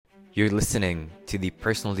You're listening to the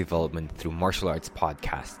Personal Development Through Martial Arts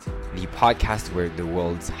podcast, the podcast where the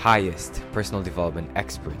world's highest personal development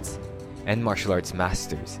experts and martial arts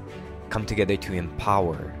masters come together to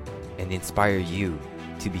empower and inspire you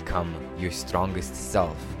to become your strongest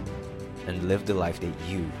self and live the life that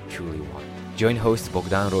you truly want. Join host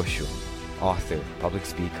Bogdan Roshu, author, public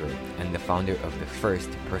speaker, and the founder of the first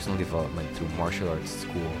personal development through martial arts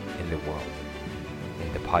school in the world,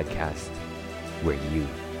 in the podcast where you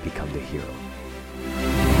become the hero.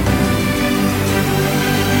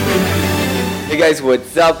 Hey guys,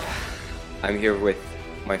 what's up? I'm here with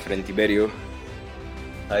my friend Tiberio.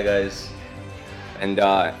 Hi guys. And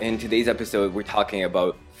in today's episode, we're talking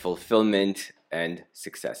about fulfillment and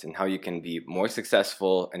success and how you can be more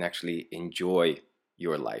successful and actually enjoy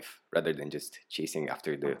your life rather than just chasing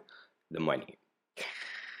after the money.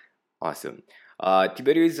 Awesome.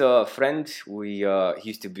 Tiberio is a friend. He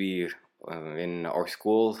used to be in our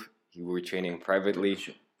school. We were training privately.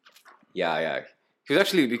 Yeah. He was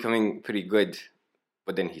actually becoming pretty good,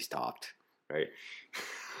 but then he stopped, right?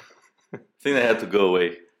 I think I had to go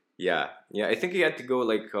away. Yeah. I think he had to go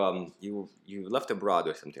like you left abroad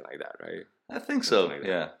or something like that, right? I think so. Like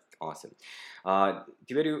yeah. Awesome.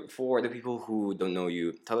 Tiberio, for the people who don't know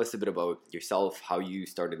you, tell us a bit about yourself, how you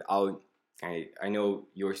started out. I know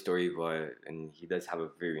your story, and he does have a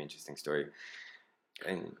very interesting story.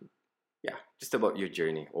 And yeah, just about your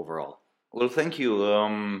journey overall. Well, thank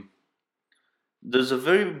you. There's a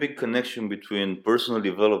very big connection between personal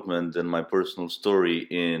development and my personal story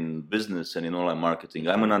in business and in online marketing.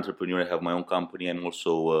 I'm an entrepreneur. I have my own company. I'm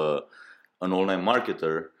also an online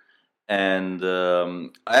marketer. And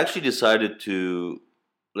I actually decided to,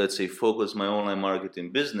 let's say, focus my online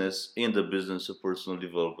marketing business in the business of personal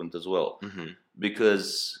development as well. Mm-hmm.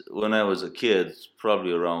 Because when I was a kid,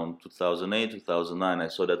 probably around 2008, 2009, I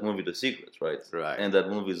saw that movie, The Secret, right? Right. And that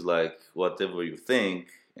movie is like, whatever you think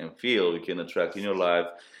and feel, you can attract in your life.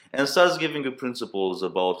 And starts giving you principles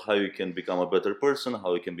about how you can become a better person,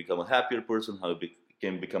 how you can become a happier person, how you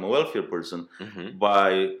can become a wealthier person Mm-hmm.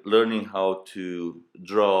 by learning how to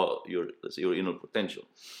draw your, let's say, your inner potential.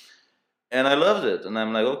 And I loved it. And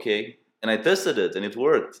I'm like, okay. And I tested it and it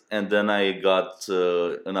worked. And then I got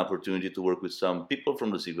an opportunity to work with some people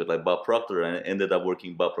from The Secret, like Bob Proctor, and I ended up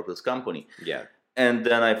working Bob Proctor's company. Yeah. And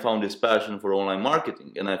then I found this passion for online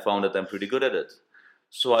marketing, and I found that I'm pretty good at it.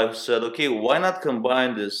 So I said, okay, why not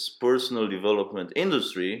combine this personal development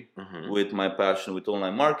industry Mm-hmm. with my passion with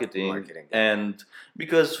online marketing? Marketing. And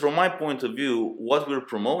because from my point of view, what we're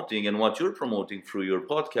promoting and what you're promoting through your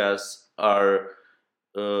podcasts are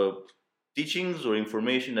teachings or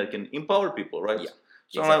information that can empower people, right? Yeah,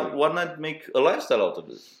 So exactly. I'm like, why not make a lifestyle out of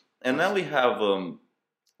this? And now we have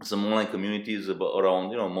some online communities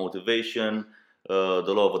around, motivation,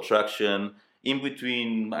 the law of attraction. In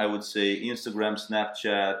between, I would say Instagram,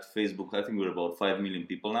 Snapchat, Facebook. I think we're about 5 million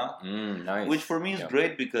people now. Nice. Which for me is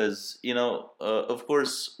great because, of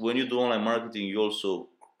course, when you do online marketing, you also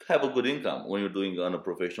have a good income when you're doing it on a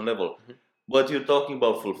professional level. Mm-hmm. But you're talking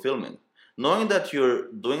about fulfillment. Knowing that you're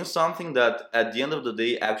doing something that at the end of the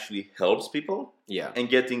day actually helps people, Yeah. and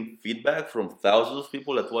getting feedback from thousands of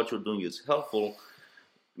people that what you're doing is helpful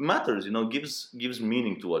matters, gives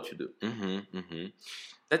meaning to what you do. Mm-hmm. Mm-hmm.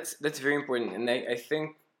 That's very important, and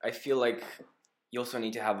I feel like you also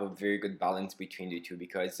need to have a very good balance between the two,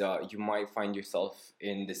 because you might find yourself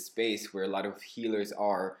in this space where a lot of healers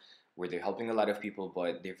are, where they're helping a lot of people,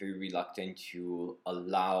 but they're very reluctant to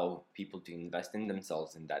allow people to invest in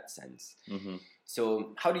themselves in that sense. Mm-hmm.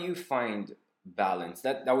 So how do you find balance?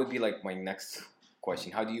 That would be like my next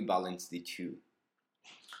question. How do you balance the two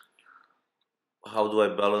How do I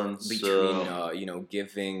balance between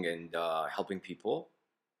giving and helping people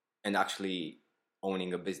and actually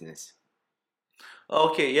owning a business?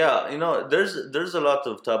 Okay, yeah, there's a lot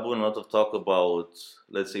of taboo and a lot of talk about,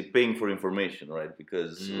 let's say, paying for information, right?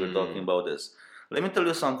 Because we're talking about this. Let me tell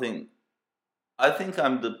you something. I think I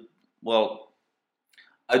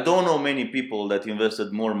don't know many people that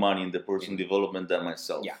invested more money in the personal development than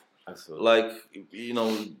myself. Yeah, absolutely. Like,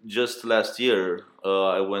 just last year,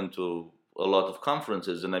 I went to a lot of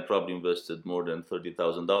conferences and I probably invested more than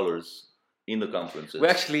 $30,000 in the conferences.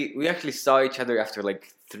 We actually saw each other after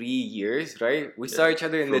like 3 years, right? We saw each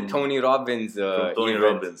other in the Tony Robbins from Tony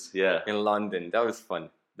event Robbins, yeah. in London. That was fun.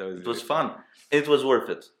 It was fun. It was worth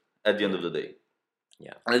it at the end of the day.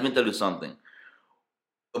 Yeah. Let me tell you something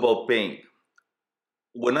about paying.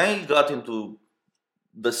 When I got into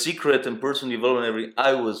The Secret and personal development,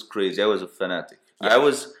 I was crazy. I was a fanatic. Yeah.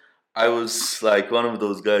 I was like one of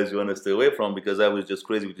those guys you want to stay away from because I was just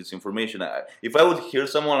crazy with this information. If I would hear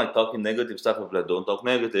someone like talking negative stuff, I'd be like, don't talk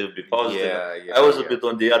negative, be positive. Yeah, I was a bit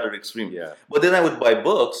on the other extreme. Yeah. But then I would buy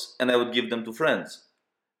books and I would give them to friends.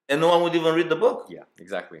 And no one would even read the book. Yeah,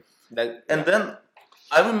 exactly. Then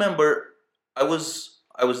I remember I was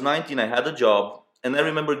 19, I had a job, and I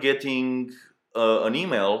remember getting an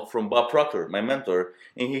email from Bob Proctor, my mentor,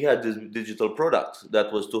 and he had this digital product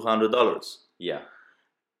that was $200. Yeah.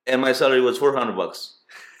 And my salary was $400.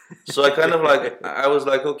 So I kind of like, I was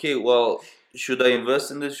like, okay, well, should I invest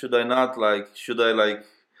in this? Should I not? I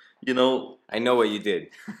know what you did.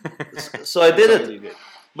 So I did it.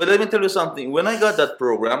 But let me tell you something. When I got that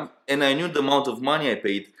program and I knew the amount of money I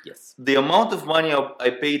paid, Yes. the amount of money I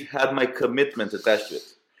paid had my commitment attached to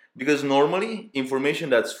it. Because normally, information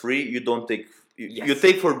that's free, you don't take, you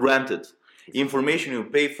take for granted. Information you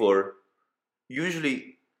pay for,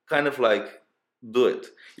 usually kind of like, do it.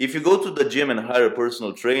 If you go to the gym and hire a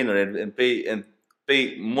personal trainer and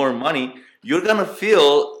pay more money, you're gonna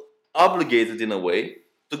feel obligated in a way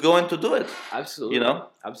to go and to do it. Absolutely.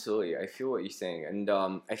 Absolutely. I feel what you're saying. And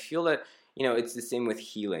I feel that, it's the same with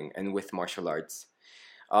healing and with martial arts.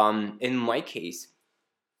 In my case,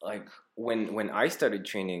 like when I started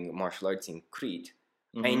training martial arts in Crete,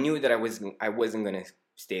 I knew that I wasn't gonna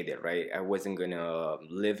stay there, right? I wasn't gonna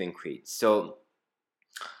live in Crete. So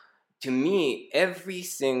to me, every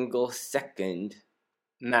single second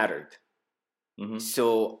mattered.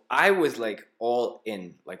 So I was like all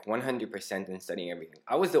in, like 100% in studying everything.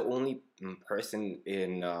 I was the only person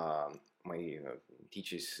in my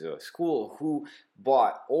teacher's school who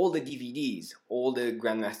bought all the DVDs, all the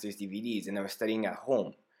Grandmasters DVDs, and I was studying at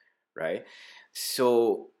home, right?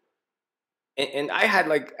 So, and I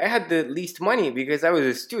had the least money because I was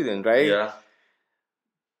a student, right? Yeah.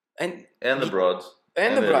 And abroad.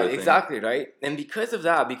 And abroad, exactly, right? And because of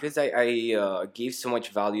that, because I gave so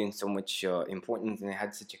much value and so much importance, and I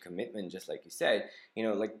had such a commitment, just like you said,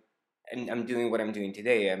 I'm doing what I'm doing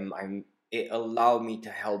today. It allowed me to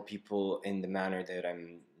help people in the manner that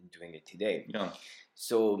I'm doing it today. Yeah.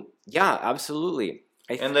 So yeah, absolutely.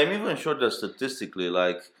 And I'm even sure that statistically,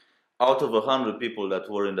 like out of 100 people that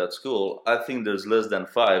were in that school, I think there's less than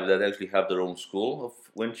 5 that actually have their own school of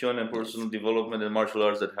Wing Chun and personal development and martial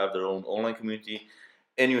arts, that have their own online community.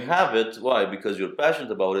 And you have it, why? Because you're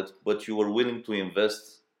passionate about it, but you are willing to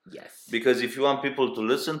invest. Yes. Because if you want people to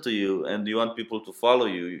listen to you and you want people to follow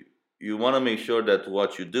you, you want to make sure that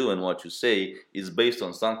what you do and what you say is based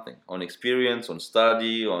on something, on experience, on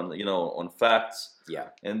study, on facts. Yeah.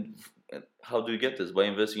 And how do you get this? By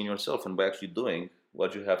investing in yourself and by actually doing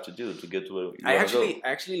what you have to do to get to where you want to go.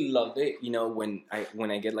 I actually loved it,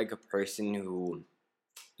 when I get like a person who,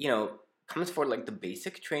 comes for like the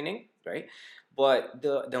basic training, right? But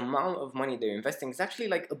the amount of money they're investing is actually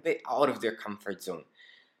like a bit out of their comfort zone.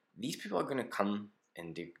 These people are gonna come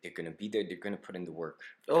and they're gonna be there. They're gonna put in the work.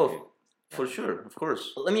 Oh, for sure, of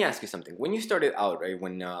course. But let me ask you something. When you started out, right,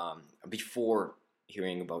 when before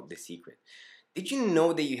hearing about The Secret, did you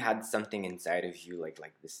know that you had something inside of you, like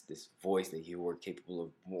this voice that you were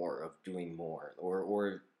capable of doing more,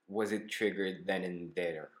 or was it triggered then and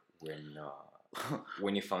there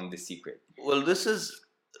when you found The Secret? Well, this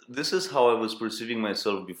is how I was perceiving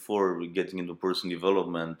myself before getting into personal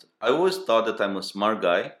development. I always thought that I'm a smart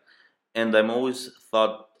guy, and I always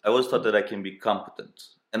thought that I can be competent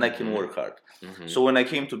and I can work hard. So when I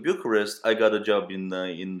came to Bucharest, I got a job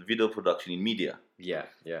in video production, in media. Yeah.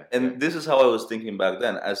 And this is how I was thinking back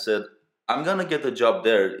then. I said, I'm gonna get a job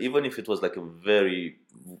there, even if it was like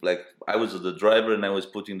I was the driver and I was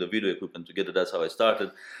putting the video equipment together. That's how I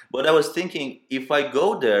started. But I was thinking, if I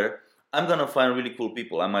go there, I'm gonna find really cool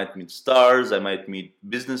people. I might meet stars, I might meet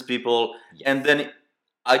business people, and then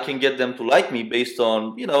I can get them to like me based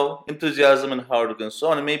on, enthusiasm and hard work and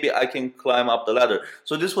so on, and maybe I can climb up the ladder.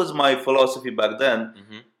 So this was my philosophy back then,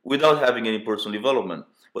 without having any personal development.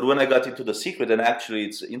 But when I got into The Secret, and actually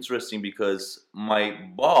it's interesting because my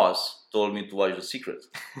boss told me to watch The Secret.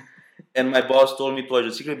 And my boss told me to watch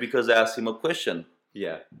The Secret because I asked him a question.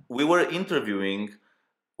 Yeah. We were interviewing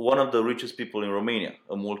one of the richest people in Romania,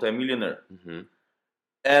 a multimillionaire.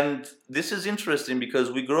 And this is interesting because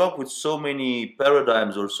we grew up with so many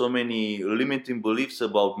paradigms or so many limiting beliefs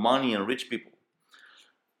about money and rich people.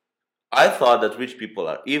 I thought that rich people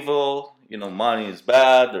are evil, money is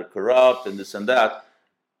bad, they're corrupt, and this and that.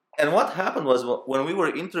 And what happened was, when we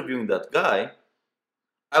were interviewing that guy,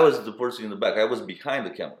 I was the person in the back. I was behind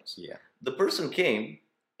the cameras. Yeah. The person came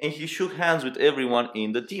and he shook hands with everyone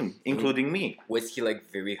in the team, including me. Was he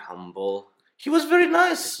like very humble? He was very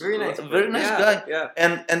nice. Very nice. Very nice guy. Yeah.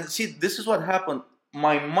 And see, this is what happened.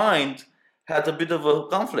 My mind had a bit of a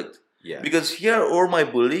conflict Yeah. Because here are all my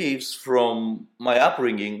beliefs from my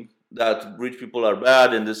upbringing that rich people are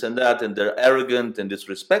bad and this and that, and they're arrogant and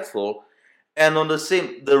disrespectful. And on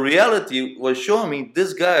the reality was showing me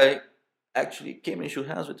this guy actually came and shook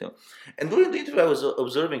hands with him. And during the interview, I was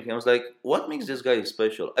observing him. I was like, what makes this guy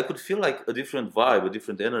special? I could feel like a different vibe, a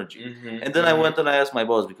different energy. And then I went and I asked my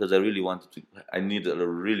boss because I really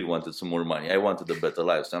wanted some more money. I wanted a better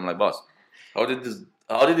life. So I'm like, boss, how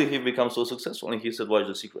did he become so successful? And he said, watch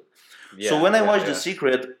The Secret. So when I watched The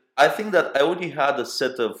Secret, I think that I already had a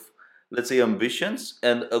set of, let's say, ambitions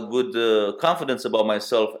and a good confidence about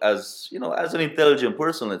myself as, as an intelligent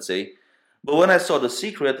person, let's say. But when I saw The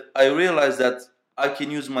Secret, I realized that I can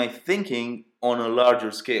use my thinking on a larger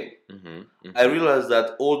scale. I realized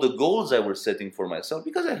that all the goals I was setting for myself,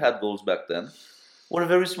 because I had goals back then, were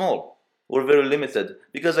very small, were very limited,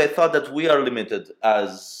 because I thought that we are limited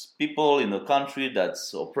as people in a country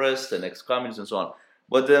that's oppressed and ex-communist and so on.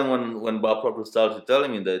 But then when Bob Proctor started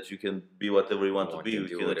telling me that you can be whatever you want to be,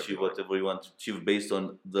 you can achieve whatever you want to achieve based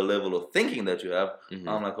on the level of thinking that you have,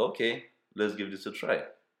 I'm like, okay, let's give this a try.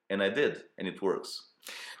 And I did, and it works.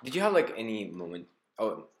 Did you have like any moment?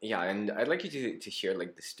 Oh yeah, and I'd like you to share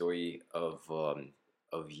like the story of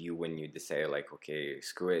you when you decided like, okay,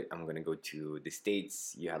 screw it, I'm gonna go to the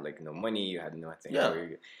States. You had like no money, you had nothing. Yeah.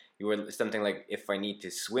 You were something like, if I need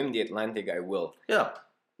to swim the Atlantic, I will. Yeah.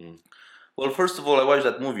 Well, first of all, I watched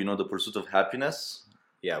that movie, The Pursuit of Happiness.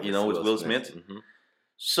 Yeah. With Will Smith.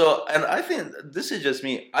 So, and I think this is just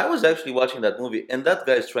me. I was actually watching that movie, and that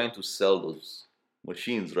guy is trying to sell those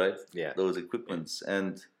machines, right? Yeah. Those equipments.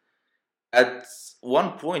 And at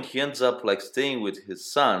one point, he ends up like staying with his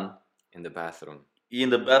son in the bathroom.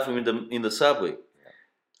 In the subway. Yeah.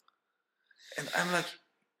 And I'm like,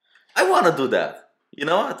 I want to do that.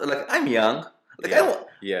 Like I'm young. Like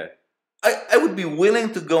I would be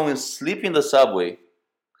willing to go and sleep in the subway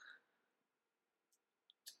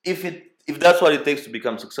if that's what it takes to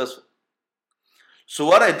become successful. So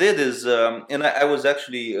what I did is, and I was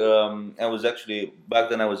actually back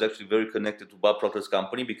then I was actually very connected to Bob Proctor's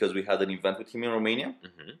company because we had an event with him in Romania,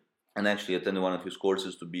 and actually attended one of his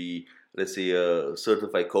courses to be, let's say, a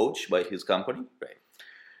certified coach by his company. Right.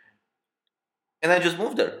 And I just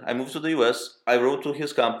moved there. I moved to the US. I wrote to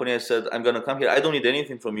his company. I said, I'm going to come here. I don't need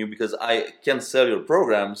anything from you because I can sell your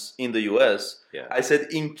programs in the US. Yeah. I said,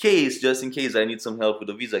 just in case I need some help with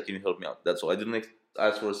the visa, can you help me out? That's all. I didn't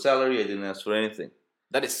ask for a salary. I didn't ask for anything.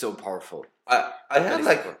 That is so powerful. I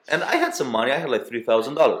had some money. I had like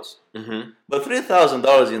 $3,000. But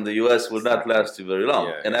 $3,000 in the US will not last you very long.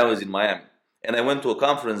 Yeah, and I was in Miami. And I went to a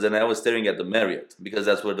conference and I was staring at the Marriott because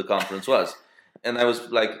that's where the conference was. And I was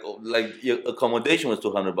like accommodation was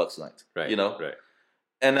 $200 a night, right? Right.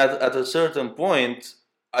 And at a certain point,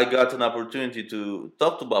 I got an opportunity to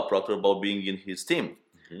talk to Bob Proctor about being in his team.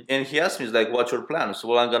 And he asked me, he's like, what's your plan? So,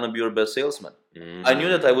 well, I'm going to be your best salesman. I knew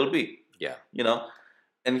that I will be. Yeah.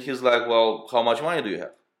 And he's like, well, how much money do you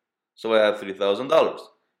have? So I have $3,000.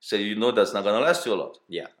 He said, that's not going to last you a lot.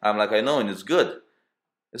 Yeah. I'm like, I know, and it's good.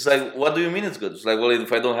 It's like, what do you mean it's good? It's like, well,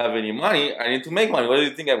 if I don't have any money, I need to make money. What do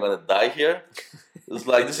you think? I'm going to die here? It's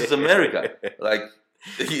like, this is America. Like,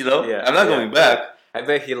 I'm not going back. I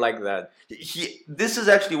bet he liked that. This is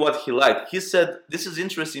actually what he liked. He said, this is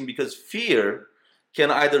interesting because fear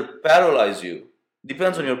can either paralyze you.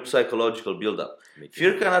 Depends on your psychological buildup.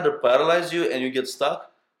 Fear can either paralyze you and you get stuck,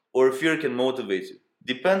 or fear can motivate you.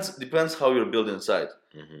 Depends how you're built inside.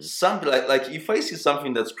 Something like if I see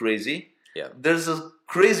something that's crazy, there's a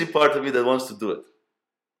crazy part of me that wants to do it.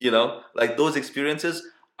 Like those experiences,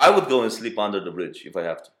 I would go and sleep under the bridge if I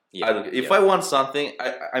have to. If I want something,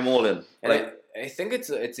 I'm all in. And I think it's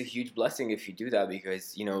a huge blessing if you do that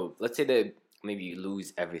because, let's say that maybe you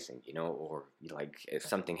lose everything, or like if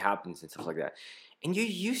something happens and stuff like that. And you're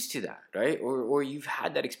used to that, right? Or you've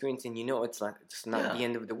had that experience and it's not the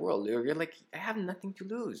end of the world. Or you're like, I have nothing to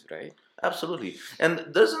lose, right? Absolutely. And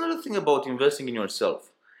there's another thing about investing in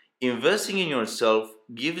yourself. Investing in yourself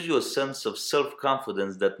gives you a sense of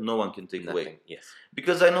self-confidence that no one can take away. Yes.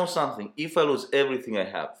 Because I know something. If I lose everything I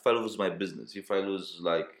have, if I lose my business, if I lose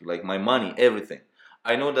like my money, everything,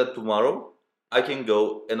 I know that tomorrow I can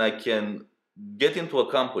go and I can get into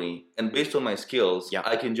a company and based on my skills,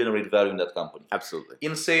 I can generate value in that company. Absolutely.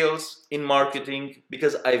 In sales, in marketing,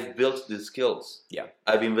 because I've built these skills. Yeah.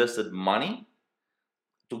 I've invested money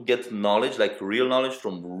to get knowledge, like real knowledge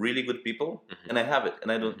from really good people, and I have it,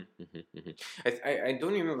 and I don't. I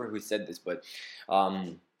don't remember who said this, but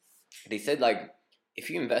they said like if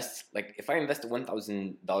I invest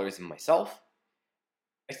 $1,000 in myself,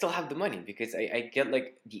 I still have the money because I get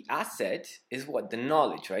like the asset is what? The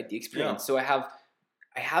knowledge, right? The experience. Yeah. So I have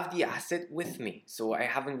I have the asset with me, so I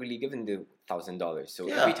haven't really given the $1,000. So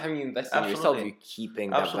Yeah, every time you invest in yourself, absolutely. you're keeping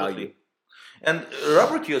that Absolutely. value. And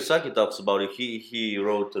Robert Kiyosaki talks about it. He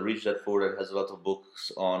wrote Rich Dad Poor Dad, has a lot of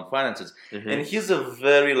books on finances, and he's a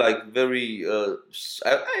very I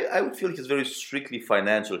would feel he's very strictly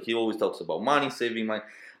financial. He always talks about money, saving money,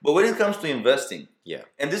 but when it comes to investing, Yeah.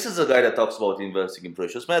 and this is a guy that talks about investing in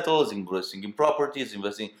precious metals, investing in properties,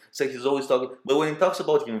 investing. It's like he's always talking, but when he talks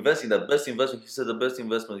about investing, the best investment, he said the best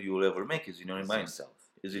investment you will ever make is in your mind. Yourself.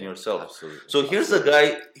 Is in yourself. Absolutely. So here's a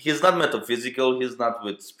guy, he's not metaphysical, he's not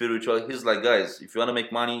with spiritual, he's like, guys, if you want to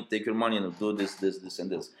make money, take your money and do this,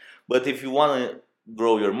 and this. But if you want to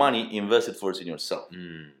grow your money, invest it first in yourself.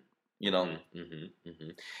 You know?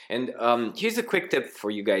 And here's a quick tip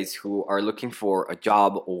for you guys who are looking for a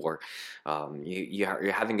job or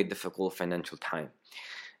you're having a difficult financial time.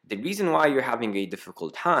 The reason why you're having a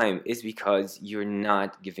difficult time is because you're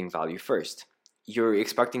not giving value first. You're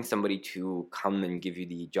expecting somebody to come and give you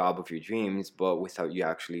the job of your dreams, but without you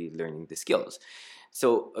actually learning the skills.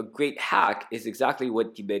 So a great hack is exactly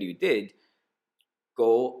what Tiberiu did.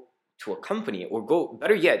 Go to a company, or go,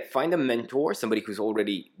 better yet, find a mentor, somebody who's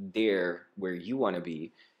already there where you want to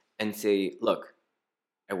be, and say, look,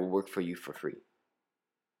 I will work for you for free.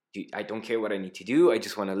 I don't care what I need to do. I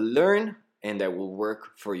just want to learn, and I will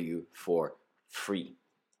work for you for free.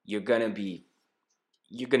 You're gonna be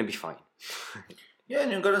fine. Yeah,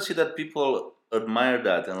 and you're gonna see that people admire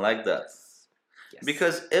that and like that. Yes.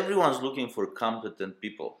 Because everyone's looking for competent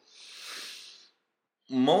people.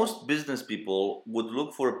 Most business people would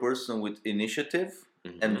look for a person with initiative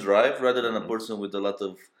and drive rather than a person with a lot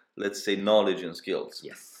of, let's say, knowledge and skills.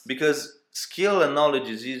 Yes. Because skill and knowledge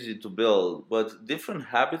is easy to build, but different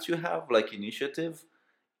habits you have, like initiative,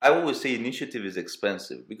 I always say initiative is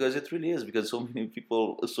expensive, because it really is, because so many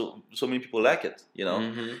people lack it, you know.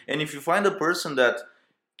 And if you find a person that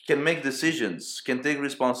can make decisions, can take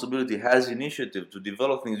responsibility, has initiative to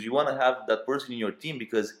develop things, you want to have that person in your team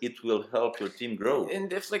because it will help your team grow.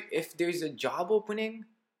 And if there's a job opening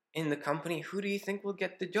in the company, who do you think will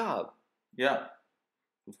get the job? Yeah,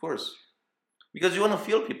 of course. Because you want to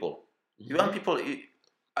feel people. You want people.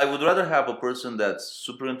 I would rather have a person that's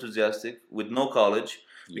super enthusiastic with no college,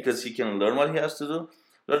 because he can learn what he has to do,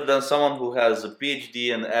 rather than someone who has a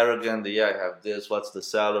PhD and arrogant. Yeah, I have this. What's the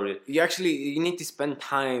salary? You need to spend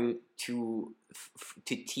time to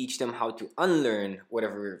teach them how to unlearn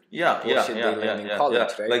whatever bullshit they learned in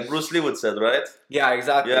college, right? Like Bruce Lee would said, right? Yeah,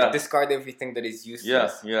 exactly. Yeah. Discard everything that is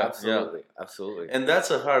useless. Yeah, absolutely. And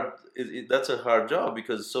that's a hard job,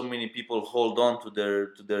 because so many people hold on to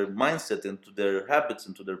their mindset and to their habits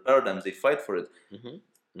and to their paradigms. They fight for it.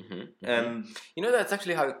 And you know, that's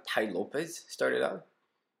actually how Tai Lopez started out.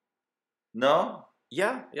 No.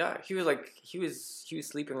 Yeah. He was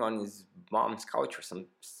sleeping on his mom's couch or some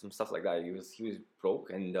stuff like that. He was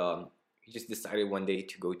broke, and he just decided one day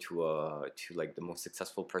to go to like the most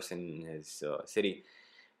successful person in his city,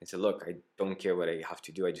 and said, "Look, I don't care what I have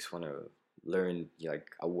to do. I just want to learn.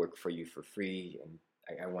 Like, I'll work for you for free, and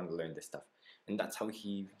I want to learn this stuff." And that's how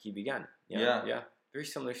he began. Yeah. Very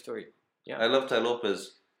similar story. Yeah. I love Tai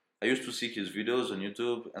Lopez. I used to see his videos on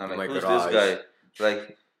YouTube, and I'm like, who's garage. this guy?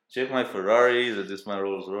 Like, check my Ferraris, or this my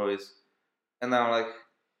Rolls Royce. And I'm like,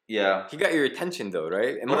 yeah. He got your attention though,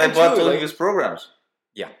 right? And but I bought two of his programs.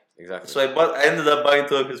 Yeah, exactly. So I ended up buying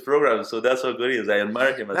two of his programs. So that's how good he is. I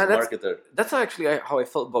admire him as a marketer. That's actually how I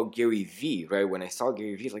felt about Gary Vee, right? When I saw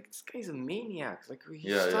Gary Vee, like, this guy's a maniac. Like,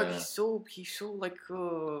 he's so like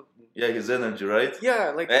his energy, right?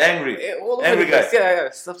 Yeah, like angry guy.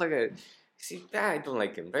 Yeah, stuff like that. See, I don't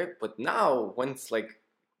like him, right? But now he's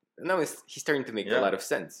starting to make a lot of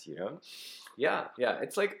sense, you know? Yeah.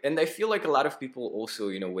 It's like, and I feel like a lot of people also,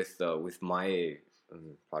 you know, with my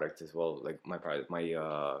product as well, like my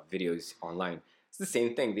videos online, it's the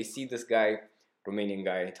same thing. They see this guy, Romanian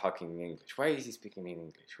guy, talking in English. Why is he speaking in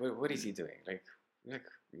English? What is he doing? Like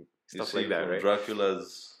stuff like that, right?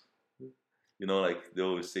 Dracula's. You know, like they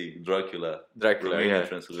always say, Dracula, Romania,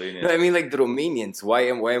 Transylvania. No, I mean, like the Romanians. Why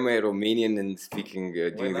am I Romanian and speaking,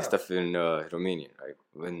 doing this stuff in Romanian, right?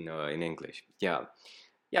 In English. Yeah.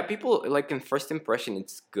 People, like, in first impression,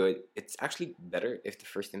 it's good. It's actually better if the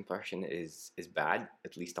first impression is bad,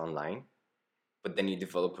 at least online. But then you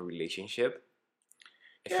develop a relationship.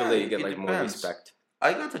 I feel that you get like more respect.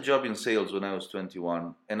 I got a job in sales when I was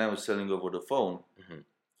 21, and I was selling over the phone.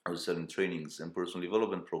 I was selling trainings and personal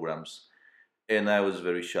development programs. And I was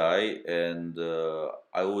very shy, and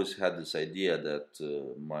I always had this idea that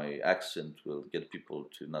my accent will get people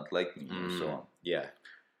to not like me and so on. Yeah.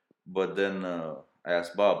 But then I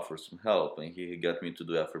asked Bob for some help, and he got me to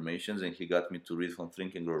do affirmations, and he got me to read from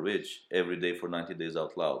Think and Grow Rich every day for 90 days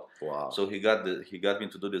out loud. Wow. So he got me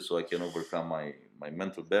to do this so I can overcome my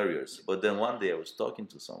mental barriers. But then one day I was talking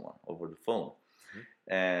to someone over the phone,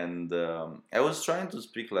 and I was trying to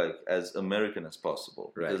speak like as American as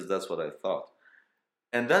possible, because that's what I thought.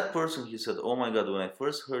 And that person, he said, "Oh my God, when I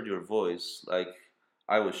first heard your voice, like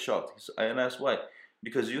I was shocked." And I asked why.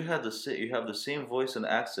 Because you have the same voice and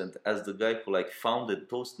accent as the guy who like founded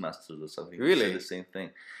Toastmasters or something. Really? He said the same thing.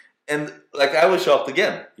 And like I was shocked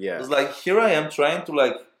again. Yeah. It was like, here I am trying to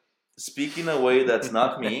like speak in a way that's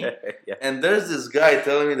not me. Yeah. And there's this guy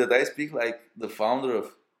telling me that I speak like the founder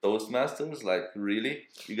of Toastmasters. Like, really?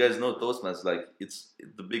 You guys know Toastmasters? Like, it's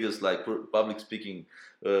the biggest like public speaking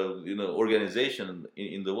organization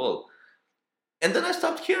in the world. And then I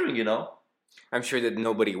stopped hearing, I'm sure that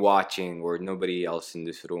nobody watching or nobody else in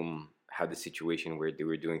this room had the situation where they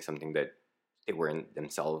were doing something that they weren't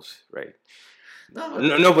themselves, right? No,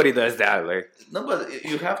 nobody does that, like. No, but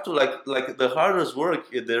you have to like the hardest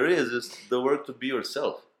work there is the work to be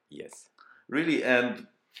yourself. Yes. Really, and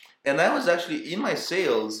I was actually in my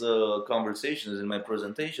sales conversations, in my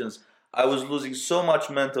presentations, I was losing so much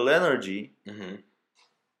mental energy.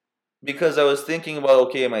 Because I was thinking about,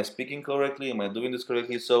 okay, am I speaking correctly? Am I doing this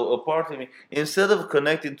correctly? So a part of me, instead of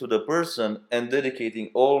connecting to the person and dedicating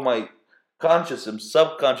all my conscious and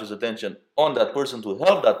subconscious attention on that person to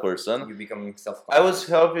help that person, you become self-conscious. I was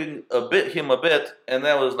helping him a bit, and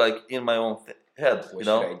I was like in my own head, What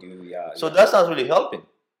should I do? Yeah. So that's not really helping.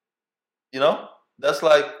 That's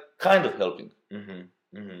like kind of helping.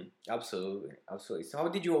 Absolutely. So how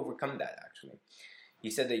did you overcome that, actually? You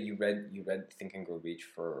said that you read Think and Grow Rich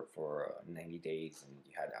for 90 days, and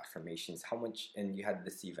you had affirmations. How much? And you had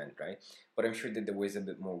this event, right? But I'm sure that there was a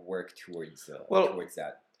bit more work towards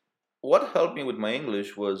that. What helped me with my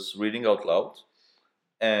English was reading out loud,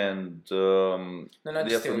 and the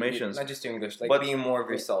affirmations. Not just English, but being more of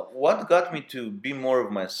yourself. What got me to be more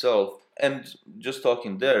of myself, and just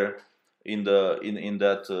talking there in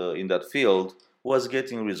that field, was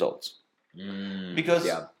getting results. Because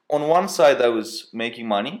on one side I was making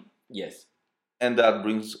money. Yes. And that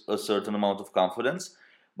brings a certain amount of confidence.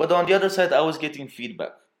 But on the other side, I was getting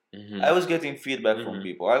feedback. I was getting feedback from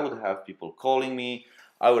people. I would have people calling me.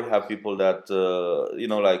 I would have people that,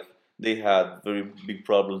 like they had very big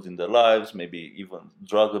problems in their lives, maybe even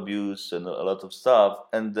drug abuse and a lot of stuff.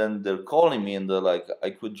 And then they're calling me and they're like, I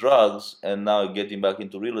quit drugs and now I'm getting back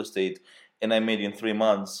into real estate. And I made in 3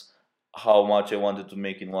 months how much I wanted to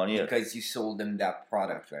make in 1 year. Because you sold them that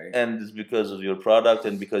product, right? And it's because of your product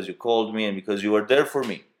and because you called me and because you were there for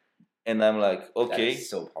me. And I'm like, okay, that is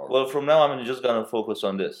so powerful. Well, from now I'm just going to focus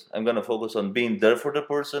on this. I'm going to focus on being there for the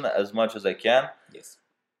person as much as I can. Yes.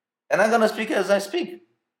 And I'm going to speak as I speak.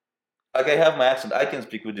 Like I have my accent. I can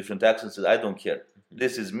speak with different accents. I don't care.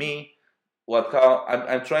 This is me.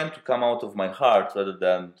 I'm trying to come out of my heart rather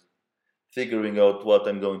than figuring out what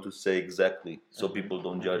I'm going to say exactly, so people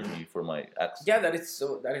don't judge me for my accent. Yeah, that is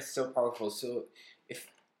so powerful. So, if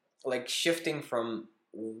like shifting from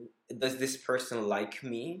does this person like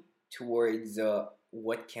me towards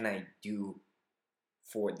what can I do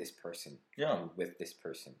for this person? Yeah, with this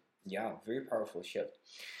person. Yeah, very powerful shift.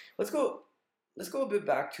 Let's go a bit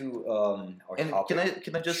back to our topic.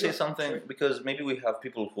 Can I just say something? Sure. Because maybe we have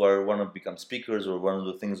people who want to become speakers or want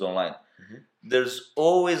to do things online. There's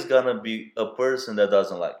always gonna be a person that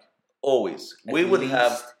doesn't like. Always.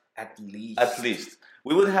 At least.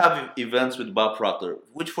 We would have events with Bob Proctor,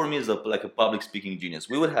 which for me is like a public speaking genius.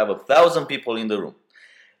 We would have 1,000 people in the room.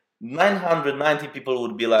 990 people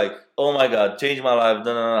would be like, "Oh my God, change my life."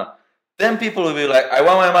 No. 10 people will be like, "I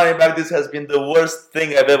want my money back. This has been the worst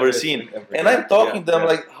thing I've ever seen." And I'm talking to them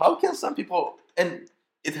like, how can some people... And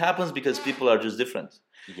it happens because people are just different.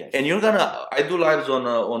 Yes. And I do lives on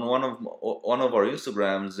one of our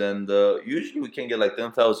Instagrams, and usually we can get like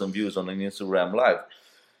 10,000 views on an Instagram live.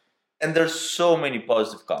 And there's so many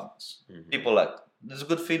positive comments. People like, there's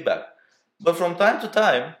good feedback. But from time to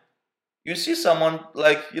time, you see someone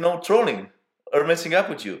like, trolling or messing up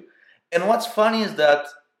with you. And what's funny is that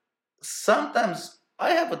sometimes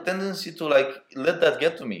I have a tendency to like let that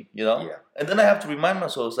get to me, Yeah. And then I have to remind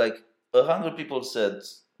myself, it's like 100 people said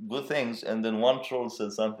good things and then one troll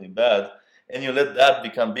said something bad, and you let that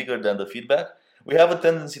become bigger than the feedback. We have a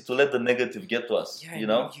tendency to let the negative get to us. Yeah,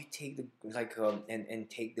 you take the and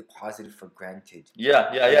take the positive for granted.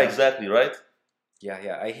 Yeah, exactly, right?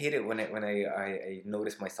 Yeah. I hate it when I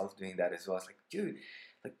notice myself doing that as well. It's like, dude,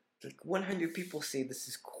 like 100 people say this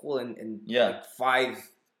is cool, and like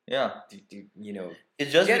 5. Yeah.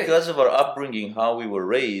 It's just because of our upbringing, how we were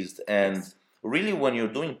raised, and really, when you're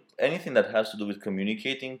doing anything that has to do with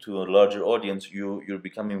communicating to a larger audience, you're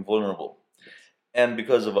becoming vulnerable. And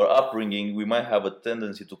because of our upbringing, we might have a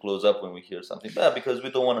tendency to close up when we hear something bad because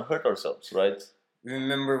we don't want to hurt ourselves, right?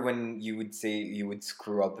 Remember when you would say you would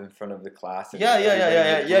screw up in front of the class? And Yeah.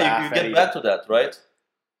 everybody would You laugh at get you? back to that, right?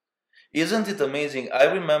 Isn't it amazing? I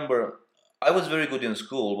remember I was very good in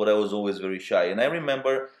school, but I was always very shy. And I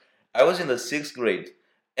remember I was in the 6th grade,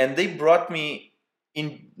 and they brought me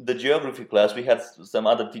in the geography class. We had some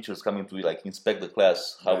other teachers coming to like inspect the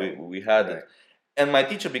class, how Right. we had Right. it. And my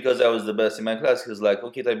teacher, because I was the best in my class, he was like,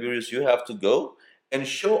 "Okay, Tiberius, you have to go and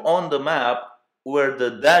show on the map where the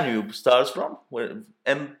Danube starts from,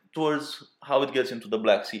 and towards how it gets into the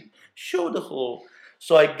Black Sea. Show the whole."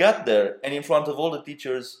 So I got there, and in front of all the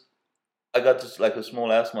teachers, I got this, like a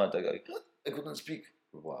small asthma attack. I couldn't speak.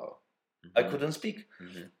 Wow. I couldn't speak.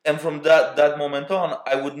 Mhm. And from that moment on,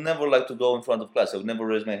 I would never like to go in front of class. I would never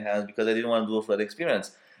raise my hands because I didn't want to do it for that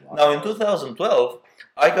experience. Wow. Now, in 2012,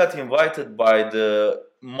 I got invited by the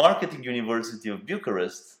Marketing University of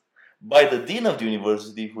Bucharest, by the dean of the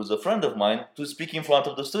university, who's a friend of mine, to speak in front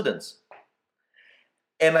of the students.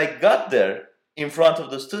 And I got there in front of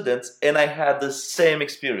the students, and I had the same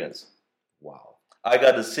experience. Wow. I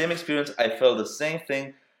got the same experience. I felt the same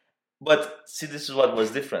thing. But see, this is what was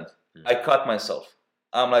different. I caught myself.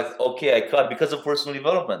 I'm like, okay, I caught because of personal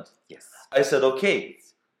development. Yes. I said, okay,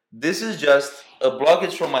 this is just a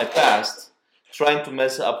blockage from my past trying to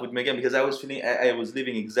mess up with me again because I was feeling, I was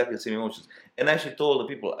living exactly the same emotions. And I actually told the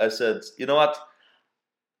people, I said, you know what?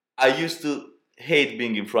 I used to hate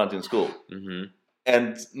being in front in school. Mm-hmm.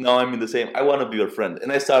 And now I'm in the same. I want to be your friend,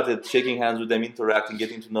 and I started shaking hands with them, interacting,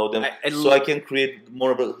 getting to know them, so I can create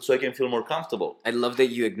more of a, so I can feel more comfortable. I love that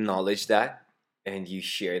you acknowledge that and you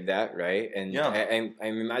shared that, right? And Yeah.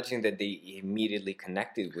 I'm imagining that they immediately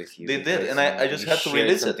connected with you. They did, because, and I just you had to shared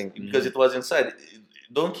release something. it because it was inside.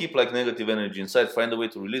 Don't keep like negative energy inside. Find a way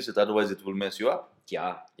to release it, otherwise it will mess you up.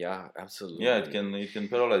 Yeah, absolutely. Yeah, it can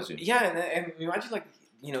paralyze you. Yeah, and imagine like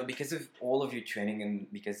because of all of your training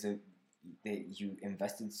and because of that you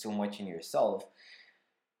invested so much in yourself,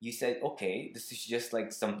 you said, okay, this is just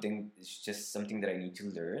like something. It's just something that I need to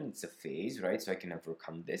learn. It's a phase, right? So I can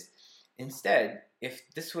overcome this. Instead, if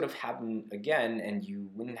this would have happened again and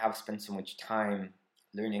you wouldn't have spent so much time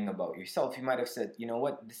learning about yourself, you might have said, you know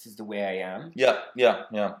what, this is the way I am. Yeah.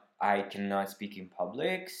 I cannot speak in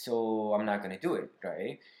public, so I'm not gonna do it,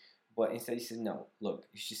 right? But instead, you said, no, look,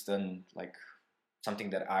 it's just like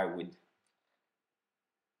something that I would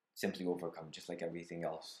simply overcome, just like everything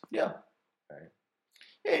else. Yeah. Right.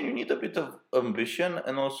 Yeah, you need a bit of ambition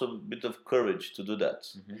and also a bit of courage to do that.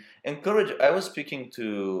 Mm-hmm. And courage. I was speaking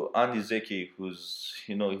to Andy Zeki, who's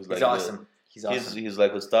he's like he's awesome. He's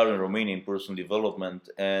like a star in Romania in personal development,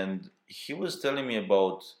 and he was telling me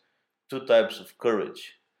about 2 types of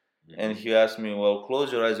courage. Mm-hmm. And he asked me, "Well,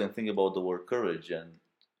 close your eyes and think about the word courage." And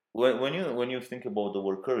when you think about the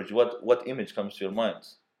word courage, what image comes to your mind?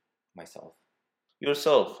 Myself.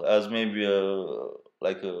 Yourself as maybe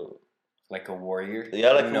like a warrior.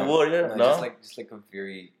 Yeah, like a warrior. No, just like a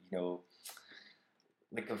very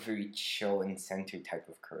like a very chill and centered type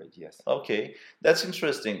of courage. Yes. Okay, that's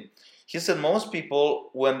interesting. He said most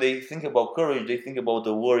people, when they think about courage, they think about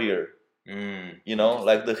the warrior.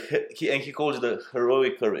 Like he calls it the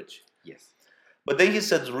heroic courage. Yes. But then he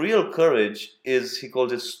said real courage he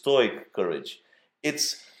calls it stoic courage.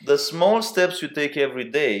 It's the small steps you take every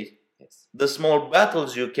day, yes, the small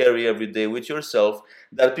battles you carry every day with yourself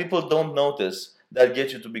that people don't notice that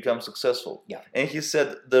get you to become successful. Yeah. And he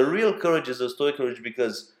said the real courage is the stoic courage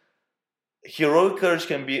because heroic courage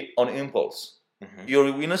can be on impulse. Mm-hmm.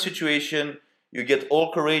 You're in a situation, you get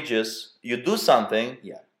all courageous, you do something,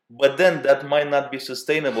 yeah, but then that might not be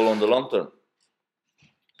sustainable on the long term.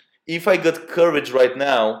 If I got courage right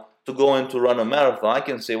now to go and to run a marathon, I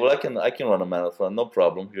can say, well, I can run a marathon, no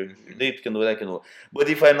problem. They can do it, I can do it. But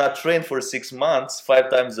if I'm not trained for 6 months, 5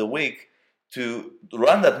 times a week to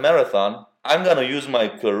run that marathon, I'm gonna use my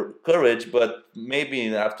courage, but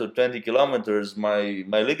maybe after 20 kilometers, my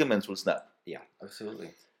ligaments will snap. Yeah,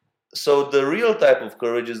 absolutely. So the real type of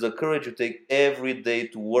courage is the courage you take every day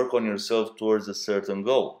to work on yourself towards a certain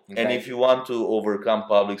goal. Okay. And if you want to overcome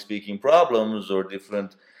public speaking problems or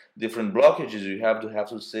different blockages, you have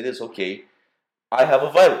to say this, okay, I have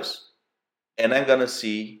a virus and I'm gonna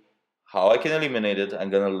see how I can eliminate it. I'm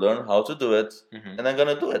gonna learn how to do it, mm-hmm. and I'm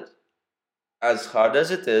gonna do it. As hard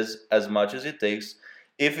as it is, as much as it takes,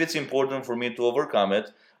 if it's important for me to overcome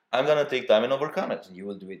it, I'm gonna take time and overcome it. You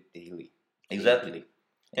will do it daily. Exactly. Daily.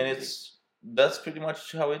 And that's pretty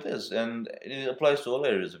much how it is, and it applies to all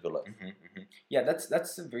areas of your life. Mm-hmm, mm-hmm. Yeah,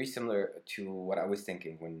 that's very similar to what I was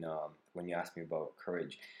thinking when when you ask me about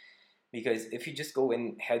courage. Because if you just go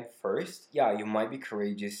in head first, yeah, you might be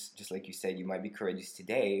courageous, just like you said, you might be courageous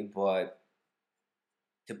today, but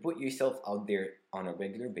to put yourself out there on a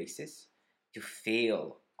regular basis, to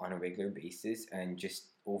fail on a regular basis, and just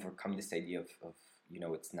overcome this idea of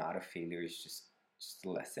it's not a failure, it's just a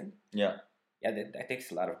lesson. Yeah. Yeah, that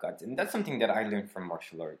takes a lot of guts, and that's something that I learned from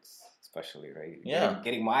martial arts, especially, right? Yeah.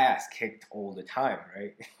 Getting my ass kicked all the time,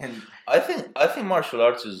 right? And I think martial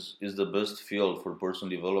arts is the best field for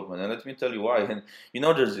personal development, and let me tell you why. And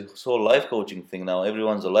there's this whole life coaching thing now.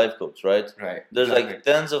 Everyone's a life coach, right? right, There's exactly. like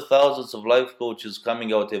tens of thousands of life coaches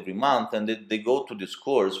coming out every month, and they go to this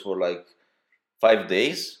course for like 5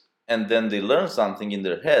 days, and then they learn something in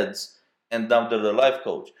their heads, and now they're a life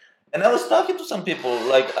coach. And I was talking to some people,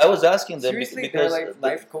 like I was asking them Seriously, because they're like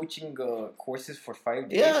life coaching courses for 5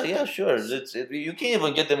 days. yeah, sure. You can't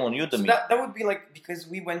even get them on Udemy. So that would be like, because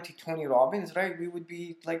we went to Tony Robbins, right? We would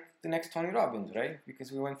be like the next Tony Robbins, right?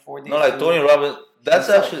 Because we went 4 days. No, like Tony Robbins. That's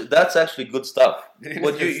actually good stuff.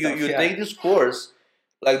 But you take this course,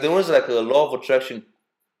 like there was like a law of attraction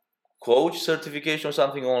coach certification or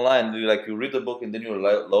something online. You read the book and then you're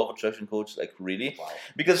a law of attraction coach. Like really? Wow.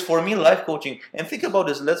 Because for me, life coaching, and think about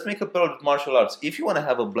this. Let's make a parallel with martial arts. If you want to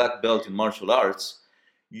have a black belt in martial arts,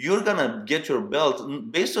 you're gonna get your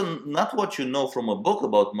belt based on not what you know from a book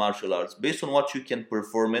about martial arts, based on what you can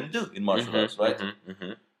perform and do in martial arts, right?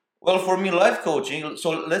 Well, for me, life coaching. So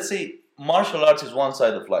let's say martial arts is one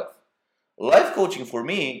side of life. Life coaching for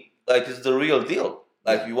me, like, is the real deal.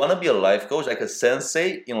 Like, you want to be a life coach, like a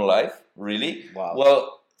sensei in life, really? Wow.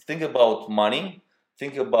 Well, think about money,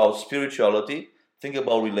 think about spirituality, think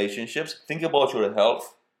about relationships, think about your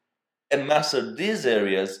health, and master these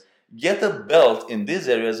areas, get a belt in these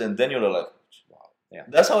areas, and then you're a life coach. Wow. Yeah.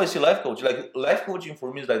 That's how I see life coaching. Like, life coaching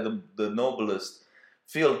for me is like the noblest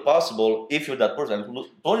field possible if you're that person.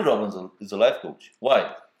 Tony Robbins is a life coach.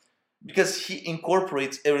 Why? Because he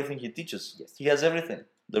incorporates everything he teaches. Yes. He has everything.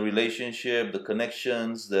 The relationship, the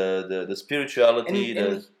connections, the spirituality.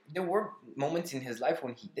 And there were moments in his life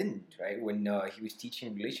when he didn't, right? When he was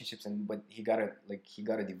teaching relationships, but he got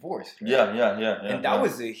a divorce. Right? Yeah. And that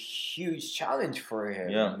was a huge challenge for him.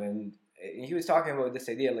 Yeah. And he was talking about this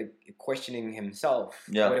idea, like questioning himself.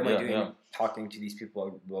 Yeah, what am I doing yeah. talking to these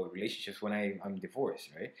people about relationships when I'm divorced,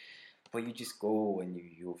 right? But you just go and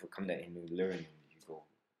you overcome that and you learn and you go.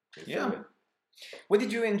 Yeah. Through it. What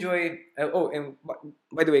did you enjoy? And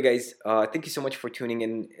by the way, guys, thank you so much for tuning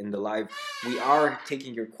in the live. We are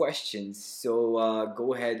taking your questions, so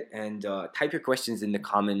go ahead and type your questions in the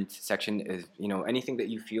comment section. If anything that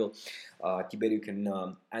you feel Tiberio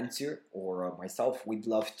can answer, or myself, we'd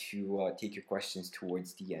love to take your questions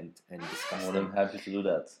towards the end and discuss More them. than happy to do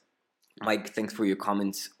that. Mike, thanks for your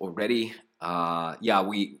comments already.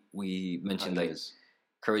 We mentioned like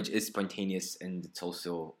courage is spontaneous, and it's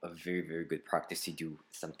also a very, very good practice to do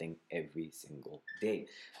something every single day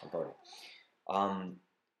about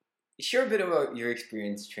it. Share a bit about your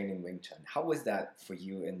experience training Wing Chun. How was that for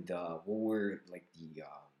you, and what were like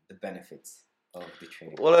the benefits of the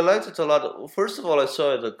training? Well, I liked it a lot. First of all, I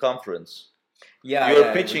saw it at a conference. Yeah,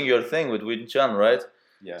 You're pitching your thing with Wing Chun, right?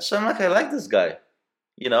 Yeah. So I'm like, I like this guy,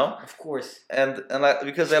 Of course. and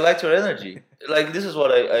because I liked your energy. Like, this is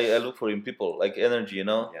what I look for in people, like energy,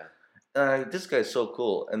 Yeah. This guy's so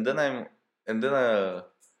cool. And then I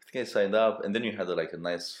think I signed up, and then you had like a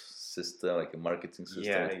nice system, like a marketing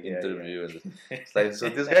system, interview, and it's like, so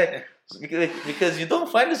this guy, because you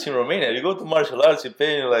don't find this in Romania. You go to martial arts, you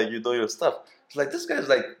pay, you do your stuff. It's like, this guy's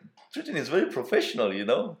like treating is very professional,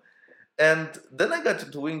 And then I got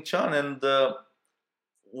into Wing Chun, and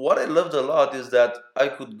what I loved a lot is that I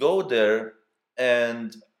could go there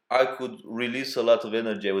and I could release a lot of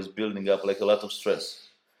energy I was building up, like a lot of stress.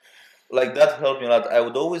 Like, that helped me a lot. I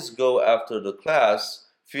would always go after the class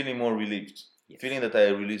feeling more relieved, feeling that I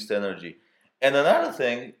released energy. And another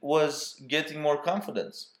thing was getting more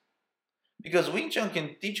confidence. Because Wing Chun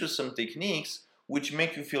can teach you some techniques which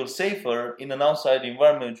make you feel safer in an outside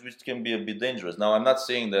environment, which can be a bit dangerous. Now, I'm not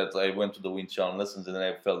saying that I went to the Wing Chun lessons and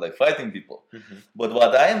I felt like fighting people. Mm-hmm. But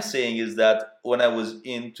what I am saying is that when I was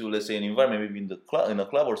into, let's say, an environment, maybe in a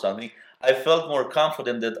club or something, I felt more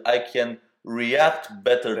confident that I can react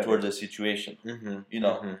better toward the situation.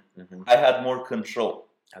 Mm-hmm. I had more control.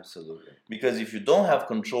 Absolutely. Because if you don't have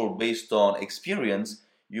control based on experience,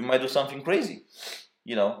 you might do something crazy.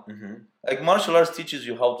 Mm-hmm. Like, martial arts teaches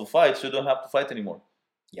you how to fight, so you don't have to fight anymore.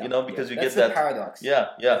 Because you That's get that paradox.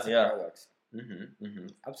 That's the paradox.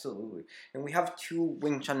 Absolutely. And we have two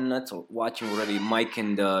Wing Chun nuts watching already, Mike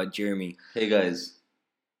and Jeremy. Hey guys.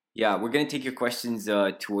 Yeah, we're gonna take your questions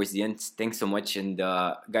towards the end. Thanks so much. And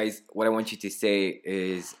guys, what I want you to say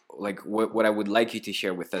is what I would like you to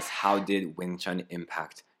share with us, how did Wing Chun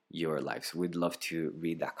impact your life? So we'd love to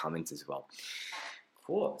read that comment as well.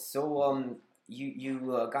 Cool. So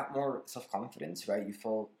you got more self-confidence, right? You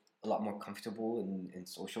felt a lot more comfortable in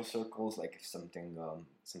social circles. Like if something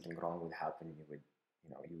wrong would happen, you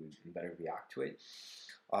would better react to it.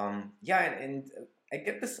 And I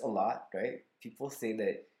get this a lot, right? People say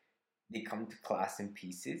that they come to class in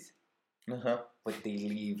pieces, but they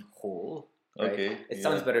leave whole. Right? Okay. It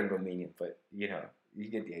sounds better in Romanian, but you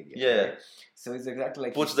get the idea. Yeah. Right? So it's exactly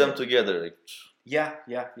like puts them together. Like. Yeah.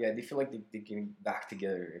 They feel like they're getting back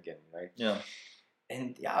together again, right? Yeah.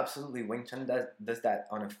 And yeah, absolutely. Wing Chun does that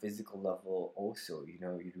on a physical level also. You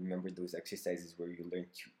remember those exercises where you learn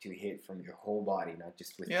to hit from your whole body, not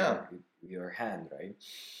just with your hand, right?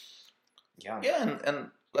 Yeah. Yeah, and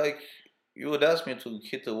like you would ask me to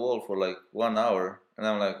hit the wall for like 1 hour, and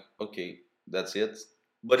I'm like, okay, that's it.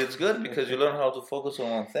 But it's good because you learn how to focus on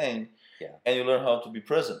one thing, and you learn how to be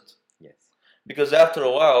present. Yes. Because after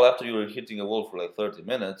a while, after you're hitting a wall for like 30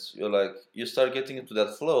 minutes, you start getting into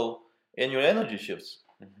that flow, and your energy shifts.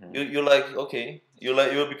 Mm-hmm. You're like, okay,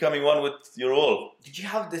 you're becoming one with your wall. Did you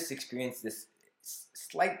have this experience, this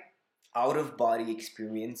slight out of body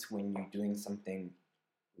experience when you're doing something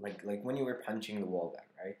like when you were punching the wall back,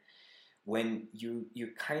 right? When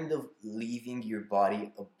you're kind of leaving your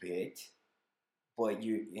body a bit, but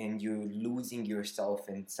you're losing yourself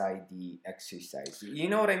inside the exercise. You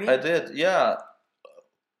know what I mean? I did, yeah.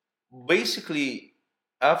 Basically,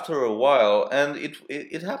 after a while, and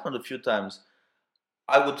it happened a few times,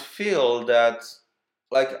 I would feel that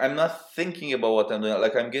like I'm not thinking about what I'm doing,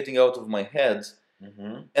 like I'm getting out of my head,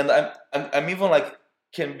 and I'm even like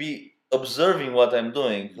can be observing what I'm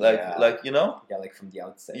doing, like like from the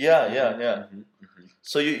outside.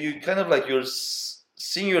 So you kind of like you're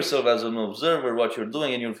seeing yourself as an observer what you're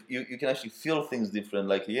doing, and you can actually feel things different,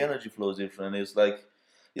 like the energy flows different. It's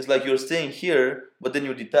like you're staying here, but then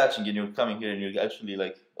you're detaching and you're coming here and you're actually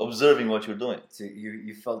like observing what you're doing. So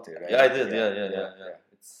you felt it, right? Yeah, I did. Yeah.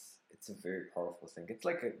 It's a very powerful thing. It's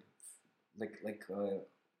like a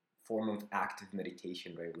form of active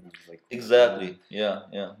meditation, right? When you like exactly. Yeah.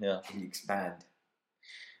 You expand.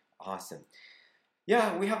 Awesome.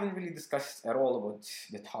 Yeah, we haven't really discussed at all about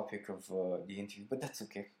the topic of the interview, but that's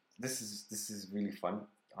okay. This is really fun.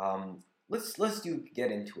 Let's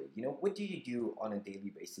get into it. What do you do on a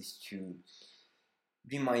daily basis to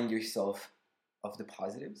remind yourself of the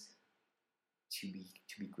positives, to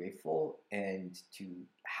be grateful, and to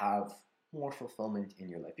have more fulfillment in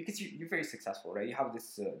your life? Because you're very successful, right? You have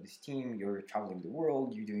this team. You're traveling the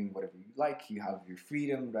world. You're doing whatever you like. You have your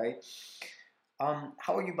freedom, right?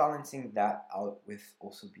 How are you balancing that out with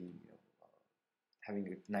also being, having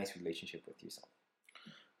a nice relationship with yourself?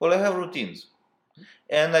 Well, I have routines.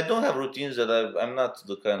 And I don't have routines that I'm not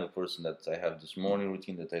the kind of person that I have this morning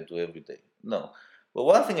routine that I do every day. No. But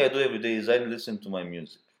one thing I do every day is I listen to my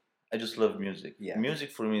music. I just love music. Yeah.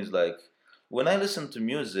 Music for me is like, when I listen to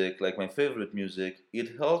music, like my favorite music,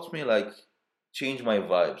 it helps me like change my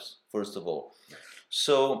vibes, first of all.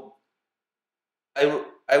 So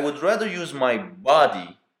I would rather use my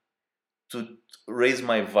body to raise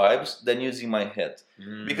my vibes than using my head.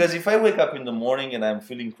 Because if I wake up in the morning and I'm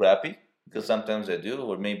feeling crappy, because sometimes I do,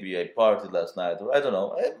 or maybe I partied last night, or I don't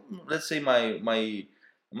know. Let's say my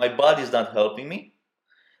body is not helping me,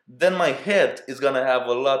 then my head is gonna have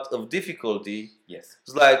a lot of difficulty. Yes.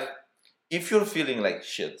 It's like if you're feeling like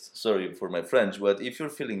shit. Sorry for my French, but if you're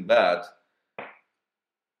feeling bad,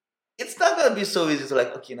 it's not gonna be so easy to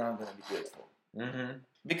like, okay, now I'm gonna be grateful.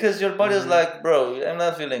 Because your body is like, bro, I'm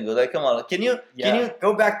not feeling good. Like, come on, can you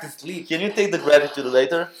go back to sleep? Can you take the gratitude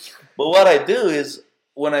later? But what I do is,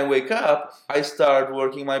 when I wake up, I start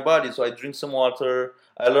working my body. So I drink some water.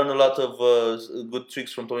 I learn a lot of good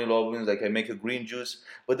tricks from Tony Robbins. Like I make a green juice.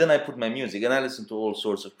 But then I put my music and I listen to all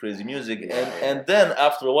sorts of crazy music. And then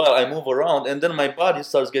after a while, I move around. And then my body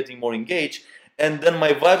starts getting more engaged. And then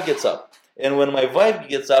my vibe gets up. And when my vibe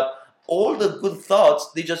gets up, all the good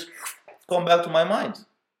thoughts, they just come back to my mind.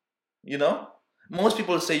 Most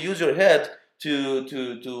people say use your head to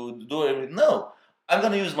do everything. No. I'm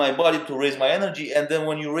going to use my body to raise my energy, and then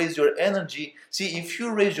when you raise your energy, see, if you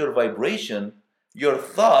raise your vibration, your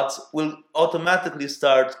thoughts will automatically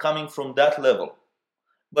start coming from that level.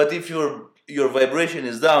 But if your vibration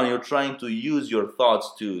is down, you're trying to use your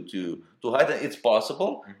thoughts to heighten. It's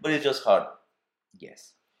possible, but it's just hard.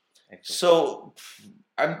 Yes. So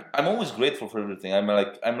I'm always grateful for everything. I'm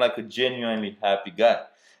like a genuinely happy guy.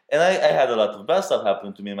 And I had a lot of bad stuff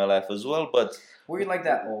happen to me in my life as well, but... Were you like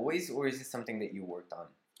that always, or is it something that you worked on?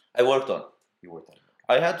 I worked on. You worked on.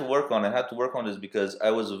 I had to work on this because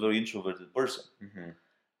I was a very introverted person.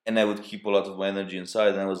 and I would keep a lot of my energy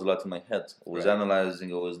inside, and I was a lot in my head. I was Right.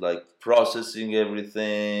 analyzing, I was like processing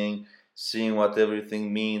everything, seeing what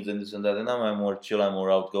everything means, and this and that. And now I'm more chill, I'm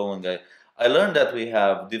more outgoing. I learned that we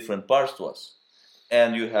have different parts to us.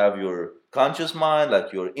 And you have your conscious mind,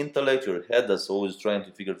 like your intellect, your head that's always trying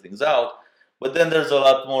to figure things out. But then there's a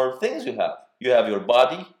lot more things you have. You have your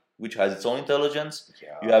body, which has its own intelligence.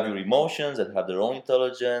 Yeah. You have your emotions that have their own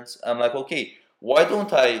intelligence. I'm like, okay, why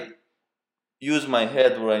don't I use my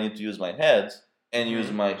head where I need to use my head, and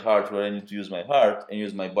use my heart where I need to use my heart, and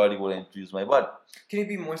use my body where I need to use my body? Can you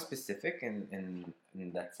be more specific in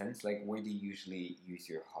that sense? Like, where do you usually use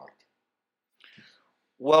your heart?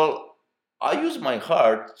 Well, I use my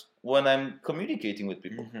heart when I'm communicating with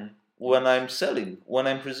people, when I'm selling, when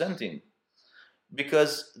I'm presenting,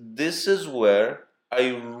 because this is where I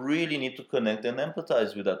really need to connect and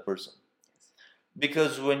empathize with that person.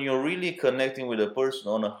 Because when you're really connecting with a person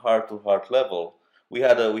on a heart-to-heart level, we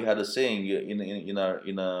had a saying when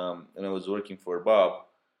I was working for Bob: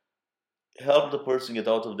 help the person get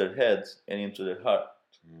out of their head and into their heart.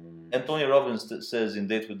 And Tony Robbins says in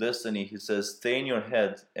Date with Destiny, he says, stay in your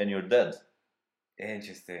head and you're dead.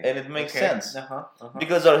 Interesting. And it makes sense. Uh-huh.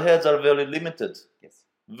 Because our heads are very limited. Yes.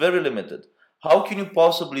 Very limited. How can you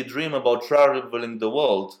possibly dream about traveling the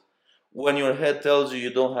world when your head tells you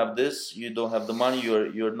you don't have this, you don't have the money,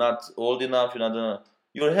 you're not old enough, you're not enough.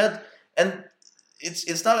 Your head, and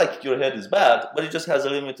it's not like your head is bad, but it just has a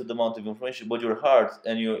limited amount of information. But your heart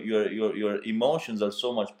and your emotions are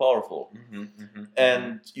so much powerful,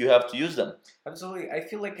 and you have to use them. Absolutely. I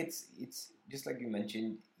feel like it's just like you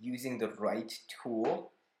mentioned, using the right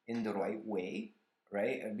tool in the right way,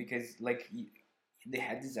 right? Because like the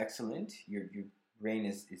head is excellent, your brain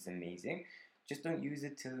is amazing. Just don't use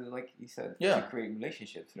it to, like you said, to create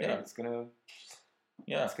relationships, right? It's gonna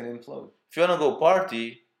implode. If you wanna go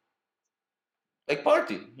party,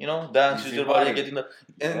 party, dance, use your body, get in the.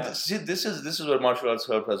 And see, this is where martial arts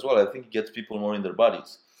help as well. I think it gets people more in their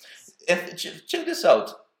bodies. And check this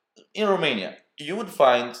out. In Romania, you would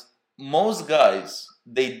find most guys,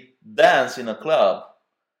 they dance in a club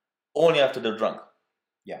only after they're drunk.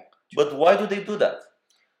 Yeah. But why do they do that?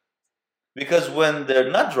 Because when they're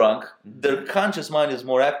not drunk, their conscious mind is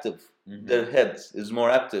more active. Their head is more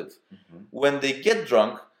active. When they get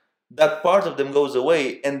drunk, that part of them goes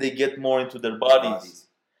away and they get more into their bodies.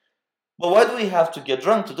 But why do we have to get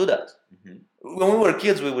drunk to do that? When we were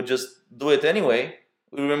kids, we would just do it anyway.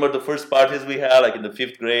 We remember the first parties we had, like in the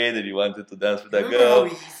 5th grade, and you wanted to dance with that girl.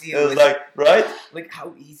 How easy it was like, right? Like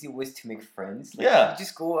how easy it was to make friends. Like, you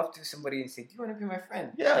just go up to somebody and say, "Do you want to be my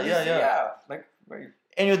friend?" Yeah. Like, right.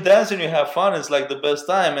 And you dance and you have fun. It's like the best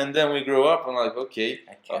time. And then we grow up and like, okay,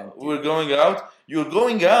 we're going out. You're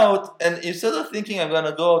going out, and instead of thinking I'm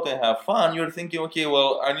gonna go out and have fun, you're thinking, okay,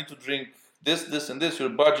 well, I need to drink this, this, and this. You're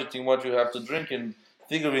budgeting what you have to drink and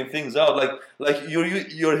figuring things out. Like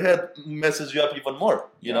your head messes you up even more.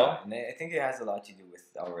 You know. And I think it has a lot to do with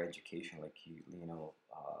our education. Like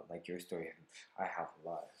like your story. I have a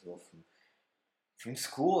lot as well from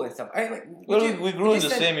school and stuff. We grew in the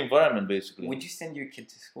same environment, basically. Would you send your kid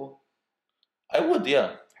to school? I would,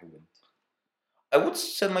 yeah. I wouldn't. I would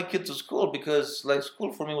send my kid to school because, like,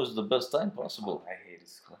 school for me was the best time possible. I hated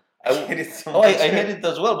school. I hated it so much. I hated it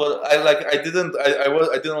as well, but I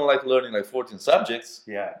didn't like learning like 14 subjects.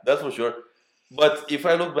 Yeah, that's for sure. But if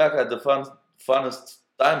I look back at the funnest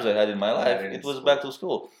times I had in my life, it was back to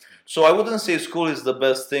school. So I wouldn't say school is the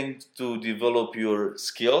best thing to develop your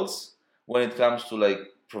skills when it comes to like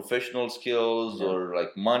professional skills or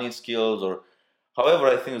like money skills or. However,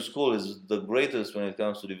 I think school is the greatest when it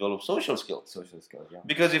comes to develop social skills. Social skills, yeah.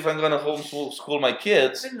 Because if I'm gonna homeschool my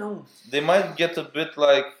kids, I don't know. They might get a bit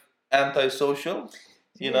like antisocial,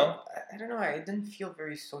 you know. I don't know. I didn't feel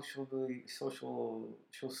very socially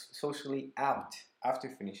apt after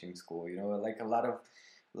finishing school. You know, like a lot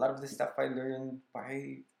of the stuff I learned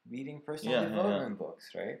by reading personal development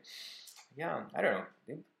books, right? Yeah, I don't know.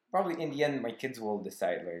 Probably in the end, my kids will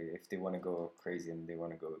decide like if they want to go crazy and they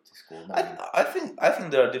want to go to school. I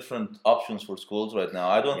think there are different options for schools right now.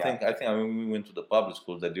 I mean, we went to the public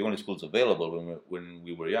schools. They're the only schools available when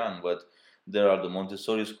we were young. But there are the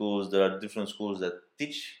Montessori schools. There are different schools that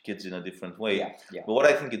teach kids in a different way. Yeah. But what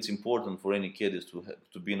I think it's important for any kid is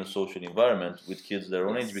to be in a social environment with kids their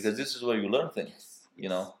own age, because this is where you learn things. You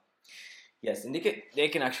know. Yes, and they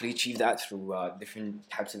can actually achieve that through different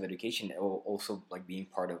types of education, or also like being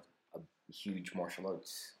part of a huge martial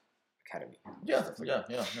arts academy. Yeah.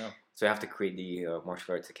 So I have to create the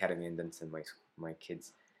martial arts academy and then send my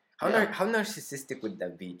kids. How narcissistic would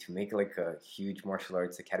that be to make like a huge martial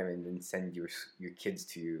arts academy and then send your kids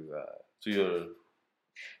to your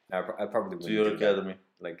I probably to wouldn't your do academy.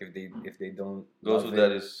 that. Like if they don't Go love to it,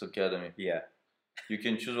 Daddy's academy. yeah. You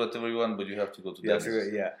can choose whatever you want, but you have to go to Yeah,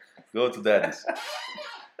 Daddy's. yeah. Go to Daddy's.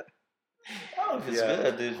 Oh, if it's Yeah.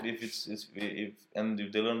 good,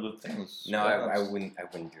 if they learn good things. No, why I not?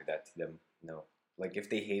 wouldn't do that to them. No. Like if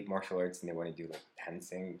they hate martial arts and they want to do like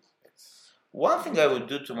dancing, it's One thing I would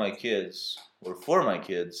do to my kids, or for my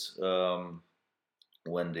kids,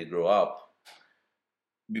 when they grow up,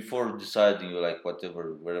 before deciding like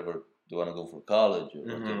wherever they want to go for college or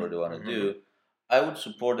whatever they want to do, I would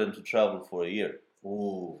support them to travel for a year.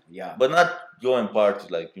 oh yeah. But not go and party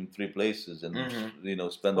like in 3 places and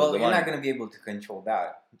spend all Well, the you're money. not gonna be able to control that.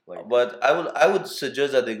 Like, But I would suggest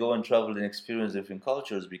that they go and travel and experience different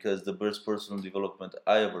cultures, because the best personal development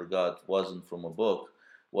I ever got wasn't from a book,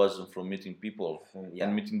 wasn't from meeting people yeah.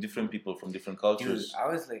 and meeting different people from different Dude, cultures. I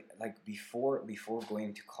was like before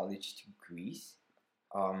going to college to Greece,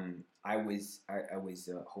 I was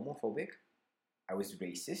homophobic, I was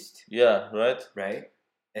racist, Yeah, right. right?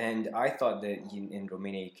 And I thought that in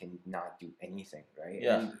Romania you cannot do anything, right?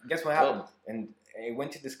 Yeah. And guess what happened? And I went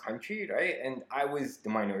to this country, right? And I was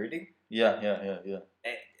the minority. Yeah.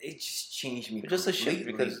 And it just changed me. It's just a shift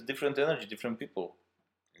completely. because different energy, different people,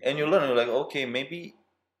 and you learn. You're like, okay, maybe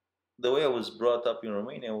the way I was brought up in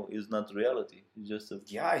Romania is not reality. It's just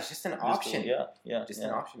it's just an option. An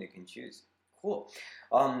An option you can choose. Cool.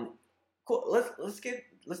 Cool.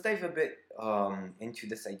 Let's dive a bit into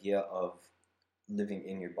this idea of living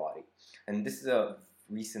in your body, and this is a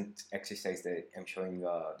recent exercise that I'm showing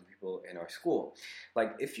the people in our school.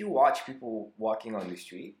 Like if you watch people walking on the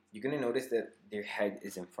street, you're gonna notice that their head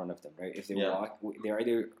is in front of them, right? If they walk, they're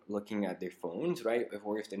either looking at their phones, right,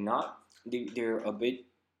 or if they're not, they're a bit,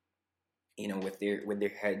 with their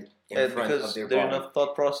head in front of their they're body. in a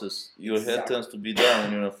thought process. Your head tends to be down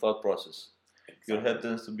when you're in a thought process. Your head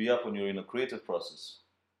tends to be up when you're in a creative process.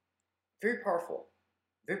 Very powerful.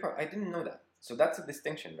 I didn't know that. So that's a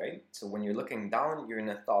distinction, right? So when you're looking down, you're in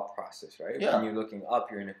a thought process, right? Yeah. When you're looking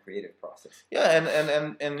up, you're in a creative process. Yeah,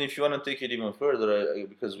 and if you want to take it even further,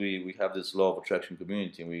 because we have this law of attraction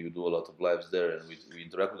community, and we do a lot of lives there, and we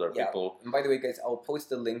interact with our people. And by the way, guys, I'll post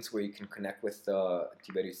the links where you can connect with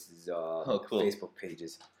Tiberius's cool. Facebook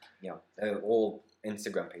pages. Yeah, all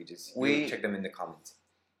Instagram pages. We check them in the comments.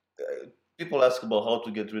 People ask about how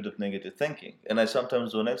to get rid of negative thinking, and I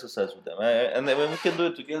sometimes do an exercise with them. And then when we can do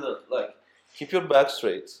it together, like keep your back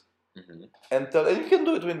straight, and you can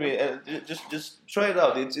do it with me, and just try it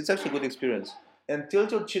out. It's actually a good experience. And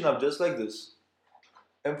tilt your chin up just like this,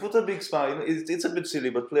 and put a big smile. It's a bit silly,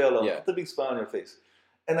 but play along. Yeah. Put a big smile on your face,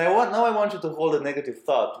 and I want you to hold a negative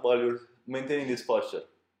thought while you're maintaining this posture.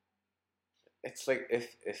 It's like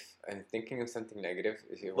if I'm thinking of something negative,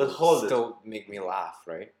 it But will hold it. still make me laugh,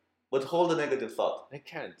 right? But hold the negative thought. I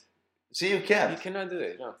can't. See, you can't. You cannot do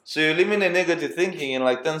it. No. So you eliminate negative thinking in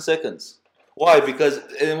like 10 seconds. Why? Because,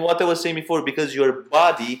 and what I was saying before, because your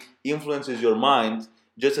body influences your mind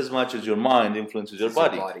just as much as your mind influences your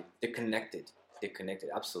body. They're connected.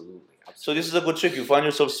 Absolutely. So this is a good trick. You find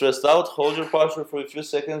yourself stressed out, hold your posture for a few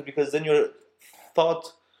seconds, because then your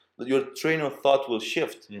train of thought will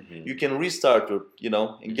shift. You can restart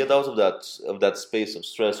and get out of that space of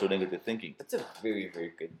stress or negative thinking. That's a very,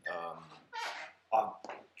 very good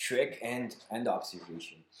trick and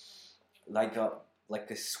observation. Like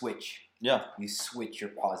a switch. Yeah. You switch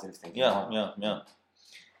your positive thinking. Yeah.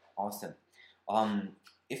 Awesome.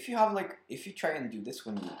 If you try and do this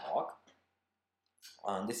when you walk,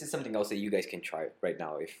 this is something else that you guys can try right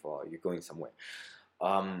now if you're going somewhere.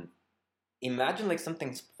 Imagine like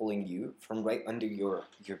something's pulling you from right under your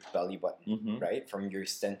belly button, right? From your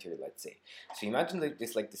center, let's say. So imagine like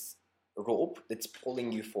this rope that's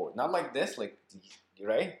pulling you forward. Not like this,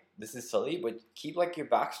 right? This is silly, but keep like your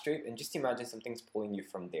back straight and just imagine something's pulling you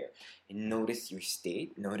from there. And notice your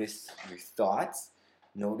state, notice your thoughts,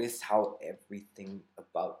 notice how everything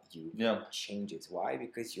about you changes. Why?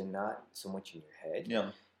 Because you're not so much in your head.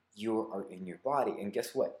 Yeah. You are in your body. And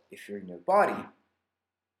guess what? If you're in your body,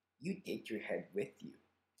 you take your head with you.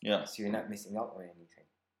 Yeah. So you're not missing out on anything.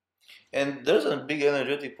 And there's a big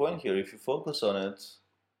energetic point here. If you focus on it,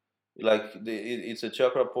 like it's a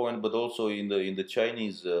chakra point, but also in the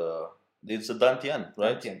Chinese, it's a dantian,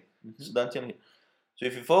 right? Dantian. It's a dantian here. So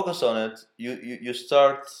if you focus on it, you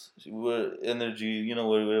start where energy,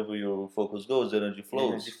 wherever your focus goes, energy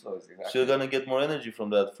flows. Energy flows, exactly. So you're gonna get more energy from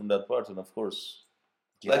that part, and of course.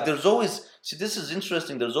 Yeah. Like there's always, this is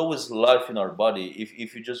interesting, there's always life in our body.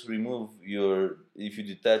 If you just if you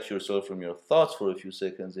detach yourself from your thoughts for a few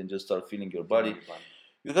seconds and just start feeling your body,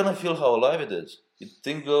 you're gonna feel how alive it is. It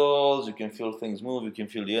tingles, you can feel things move, you can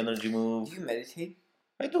feel the energy move. Do you meditate?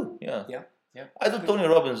 I do, yeah. Yeah. Yeah. I do Tony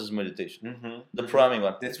Robbins' meditation, the priming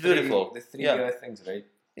one. It's beautiful. The three things, right?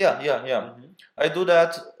 Yeah. I do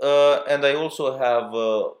that, and I also have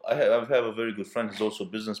I have a very good friend. He's also a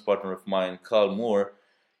business partner of mine, Carl Moore.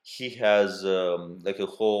 He has like a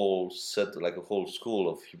whole school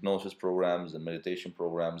of hypnosis programs and meditation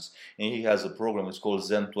programs, and he has a program. It's called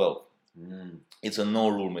Zen 12. It's a no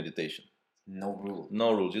rule meditation. No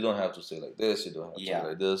rules. You don't have to say like this. You don't have to say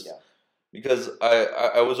like this. Yeah. Because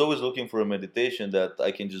I was always looking for a meditation that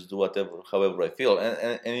I can just do however I feel,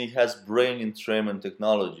 and it has brain entrainment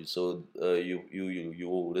technology. So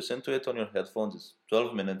you listen to it on your headphones. It's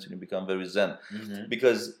 12 minutes, and you become very zen,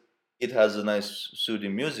 because it has a nice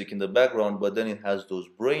soothing music in the background, but then it has those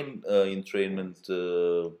brain entrainment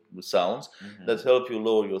sounds that help you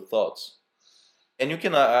lower your thoughts. And you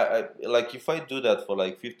can, like, if I do that for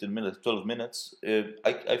like 15 minutes, 12 minutes,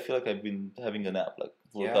 I feel like I've been having a nap, like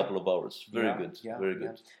for a couple of hours. Very good.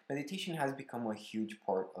 Meditation has become a huge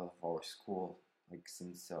part of our school, like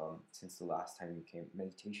since the last time you came.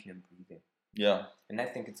 Meditation and breathing. Yeah. And I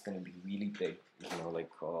think it's going to be really big.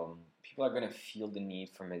 People are going to feel the need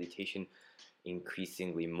for meditation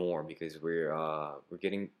increasingly more, because we're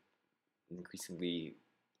getting increasingly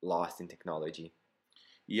lost in technology.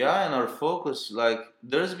 Yeah, and our focus, like,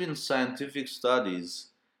 there's been scientific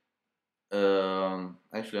studies.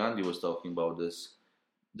 Actually, Andy was talking about this.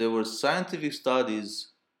 There were scientific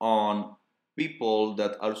studies on people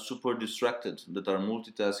that are super distracted, that are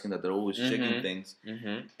multitasking, that are always checking things.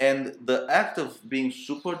 And the act of being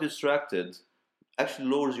super distracted actually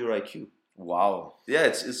lowers your IQ. Wow. Yeah,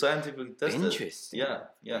 it's scientifically tested. Interesting.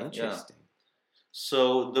 Yeah. Interesting.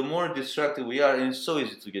 So the more distracted we are, and it's so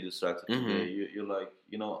easy to get distracted today. You're like,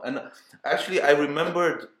 and actually I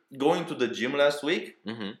remembered going to the gym last week,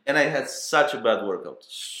 and I had such a bad workout,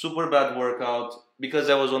 super bad workout, because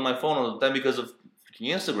I was on my phone all the time because of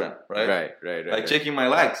Instagram, right? Like checking my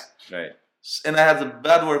likes. Right. And I had a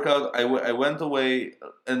bad workout. I went away,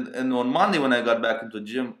 and on Monday when I got back into the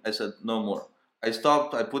gym, I said no more. I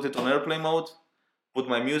stopped. I put it on airplane mode, put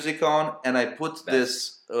my music on, and I put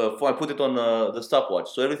I put it on the stopwatch.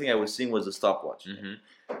 So everything I was seeing was the stopwatch.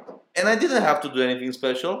 And I didn't have to do anything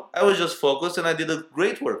special. I was just focused, and I did a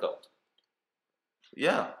great workout.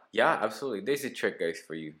 Yeah. Yeah, absolutely. There's a trick, guys,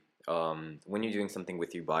 for you. When you're doing something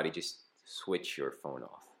with your body, just switch your phone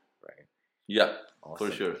off, right? Yeah, awesome.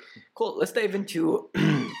 For sure. Cool. Let's dive into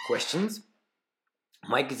questions.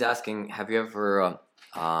 Mike is asking, have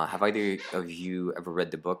either of you ever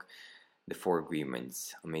read the book The Four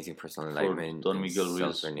Agreements, Amazing Personal Enlightenment, Don Miguel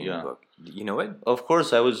Ruiz, book? You know it? Of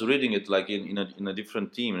course, I was reading it like in a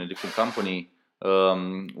different team, in a different company.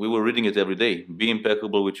 We were reading it every day. Be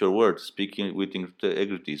impeccable with your words, speaking with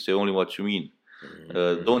integrity, say only what you mean.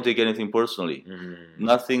 Don't take anything personally.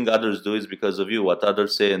 Nothing others do is because of you. What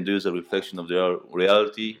others say and do is a reflection of their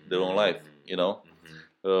reality, their own life,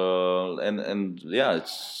 and yeah,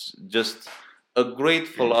 it's just a great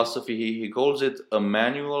philosophy. He calls it a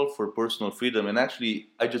manual for personal freedom. And actually,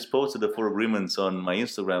 I just posted the Four Agreements on my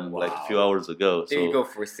Instagram like a few hours ago. There you go,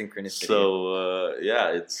 for synchronicity. So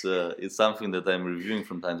it's something that I'm reviewing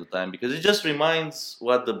from time to time, because it just reminds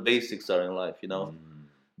what the basics are in life.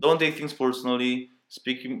 Don't take things personally.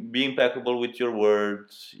 Be impeccable with your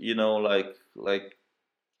words. Like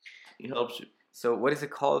it helps you. So what is it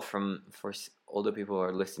called for older people who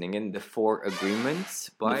are listening in? The Four Agreements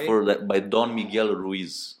by Don Miguel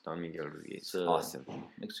Ruiz. Don Miguel Ruiz. Awesome.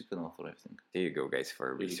 Mexican author, I think. There you go, guys,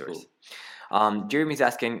 for a really resource. Cool. Jeremy's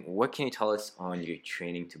asking, what can you tell us on your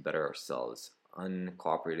training to better ourselves?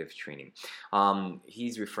 Uncooperative training.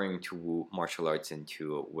 He's referring to martial arts and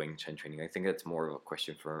to Wing Chun training. I think that's more of a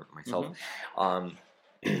question for myself.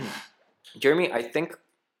 Jeremy, I think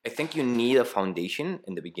you need a foundation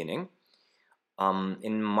in the beginning.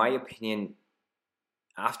 In my opinion,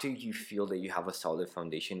 after you feel that you have a solid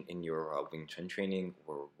foundation in your Wing Chun training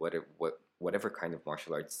or whatever kind of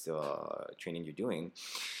martial arts training you're doing,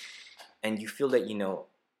 and you feel that you know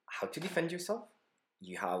how to defend yourself,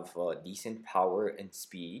 you have decent power and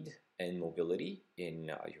speed and mobility in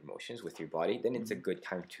your motions with your body, then it's a good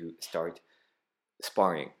time to start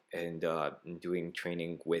sparring and doing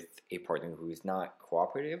training with a partner who is not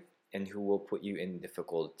cooperative and who will put you in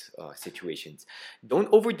difficult situations. Don't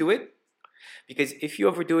overdo it, because if you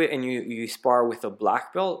overdo it and you spar with a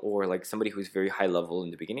black belt or like somebody who's very high level in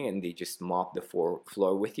the beginning and they just mop the floor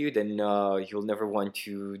with you, then you'll never want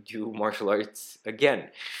to do martial arts again.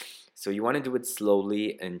 So you want to do it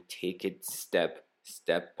slowly and take it step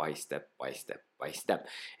by step,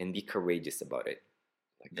 and be courageous about it.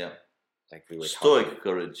 like we were Stoic talking.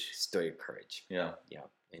 courage. Stoic courage. Yeah.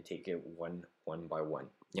 And take it one by one.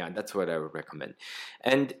 Yeah, that's what I would recommend.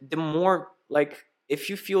 And the more, like, if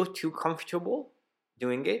you feel too comfortable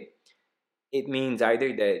doing it, it means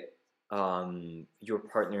either that your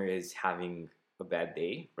partner is having a bad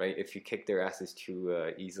day, right? If you kick their asses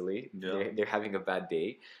too easily, they're having a bad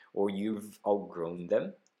day, or you've outgrown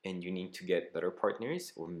them and you need to get better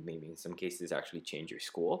partners, or maybe in some cases actually change your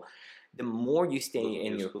school. The more you stay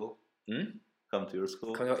in your school. Come to your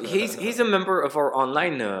school. He's a member of our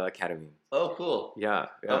online academy. Oh, cool. Yeah.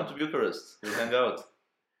 Come to Bucharest. We'll hang out.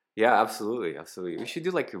 Yeah, absolutely. We should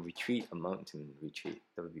do like a retreat, a mountain retreat.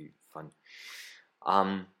 That would be fun.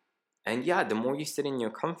 And yeah, the more you sit in your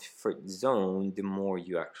comfort zone, the more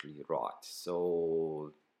you actually rot.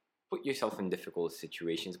 So put yourself in difficult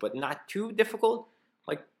situations, but not too difficult.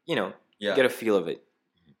 Like, get a feel of it.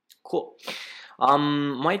 Cool.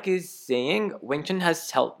 Mike is saying, Wing Chun has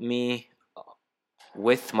helped me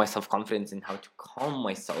with my self-confidence and how to calm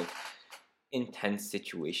myself in tense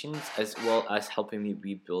situations, as well as helping me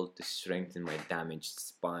rebuild the strength in my damaged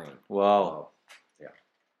spine. Wow. Yeah.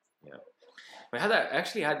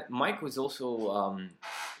 Mike was also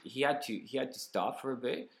he had to stop for a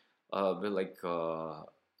bit, but like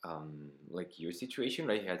your situation,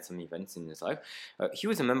 right? He had some events in his life. He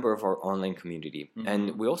was a member of our online community,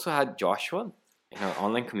 and we also had Joshua in our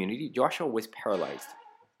online community. Joshua was paralyzed,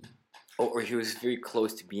 or he was very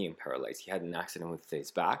close to being paralyzed. He had an accident with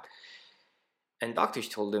his back, and doctors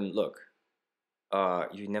told him, "Look,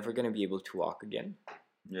 you're never gonna be able to walk again."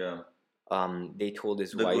 Yeah. They told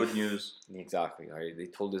his wife. The good news. Exactly. Right. They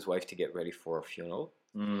told his wife to get ready for a funeral.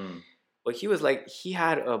 Mm. But he was like, he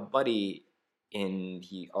had a buddy in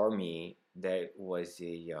the army that was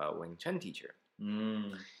a Wing Chun teacher.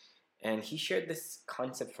 Mm. And he shared this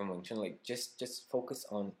concept from Wing Chun, like just focus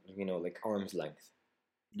on, like arm's length.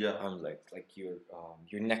 Yeah. Arm's length, like your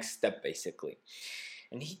next step, basically.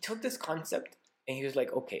 And he took this concept and he was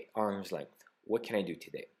like, okay, arm's length. What can I do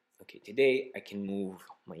today? Okay, today I can move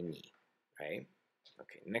my knee. Right?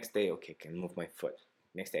 Okay. Next day, okay, I can move my foot.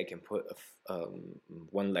 Next day, I can put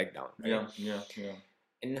one leg down. Right? Yeah.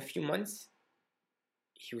 In a few months,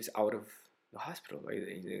 he was out of the hospital. Right?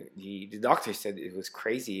 The doctor said it was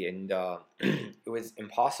crazy and it was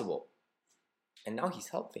impossible. And now he's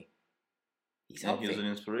healthy. He's healthy. He's an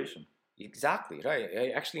inspiration. Exactly right. I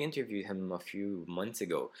actually interviewed him a few months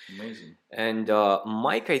ago. Amazing. And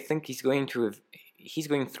Mike, I think he's going through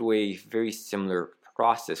a very similar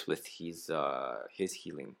process with his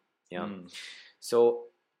healing. Yeah. So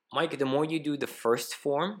Mike, the more you do the first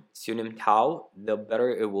form, Sunim Tao, the better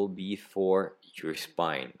it will be for your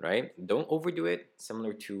spine, right? Don't overdo it.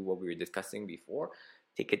 Similar to what we were discussing before.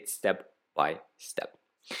 Take it step by step.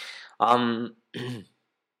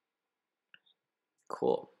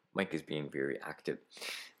 Cool. Mike is being very active.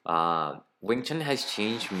 Wing Chun has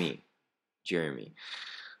changed me, Jeremy.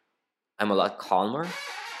 I'm a lot calmer,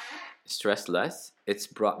 stress less. It's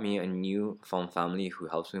brought me a new found family who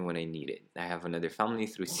helps me when I need it. I have another family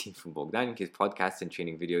through Sifu Bogdan. His podcasts and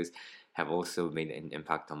training videos have also made an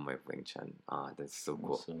impact on my Wing Chun. That's so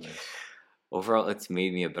cool. That's so nice. Overall, it's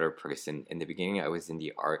made me a better person. In the beginning, I was in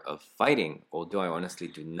the art of fighting, although I honestly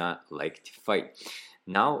do not like to fight.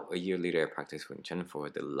 Now, a year later, I practice Wing Chun for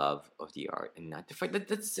the love of the art and not to fight.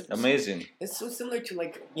 That's amazing. It's so similar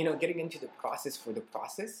to getting into the process for the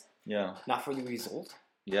process. Yeah. Not for the result.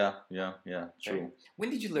 Yeah. True. Right? When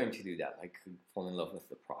did you learn to do that? Like fall in love with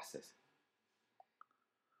the process?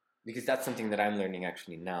 Because that's something that I'm learning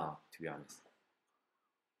actually now, to be honest.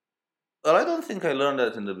 Well, I don't think I learned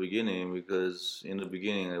that in the beginning, because in the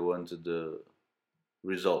beginning I wanted the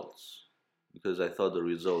results, because I thought the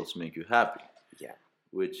results make you happy. Yeah.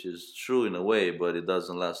 Which is true in a way, but it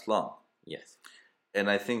doesn't last long. Yes.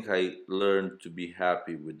 And I think I learned to be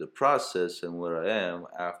happy with the process and where I am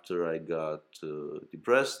after I got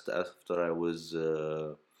depressed, after I went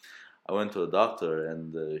to a doctor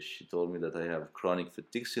and she told me that I have chronic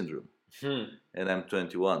fatigue syndrome. And I'm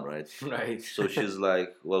 21, right? Right. So she's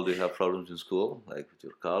like, well, do you have problems in school, like with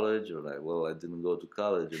your college? Or like, well, I didn't go to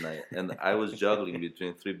college, and I was juggling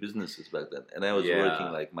between 3 businesses back then, and I was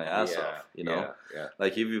working like my ass off, Yeah.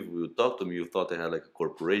 Like if you talk to me, you thought I had like a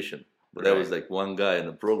corporation, but I was like one guy and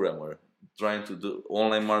a programmer trying to do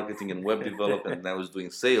online marketing and web development, and I was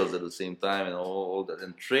doing sales at the same time and all that,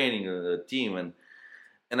 and training a team, and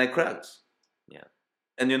I cracked. Yeah.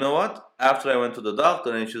 And you know what? After I went to the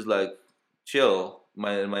doctor, and she's like, chill,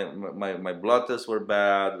 my blood tests were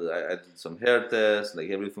bad, I did some hair tests, like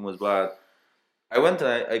everything was bad. I went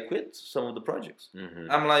and I quit some of the projects.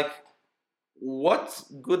 I'm like, what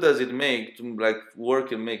good does it make to like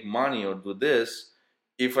work and make money or do this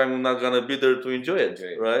if I'm not gonna be there to enjoy it,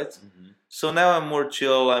 right? Mm-hmm. So now I'm more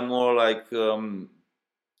chill. I'm more like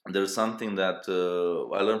there's something that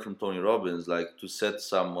I learned from Tony Robbins, like to set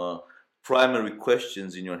some primary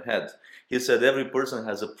questions in your head. He said every person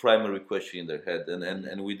has a primary question in their head,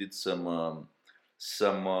 and we did some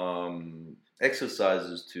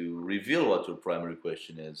exercises to reveal what your primary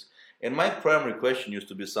question is. And my primary question used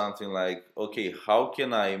to be something like, okay, how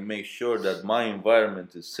can I make sure that my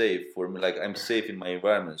environment is safe for me? Like I'm safe in my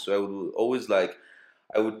environment. So I would always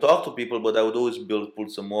I would talk to people, but I would always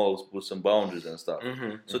put some walls, put some boundaries and stuff.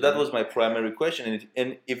 So that was my primary question.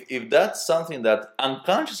 And if that's something that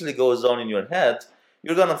unconsciously goes on in your head,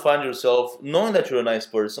 you're going to find yourself knowing that you're a nice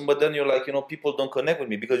person, but then you're like, people don't connect with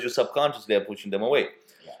me because you subconsciously are pushing them away.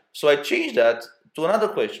 Yeah. So I changed that to another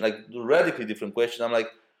question, like a radically different question. I'm like,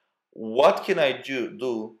 what can I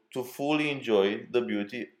do to fully enjoy the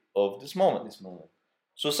beauty of this moment?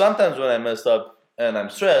 So sometimes when I messed up and I'm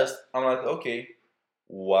stressed, I'm like, okay,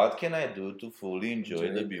 what can I do to fully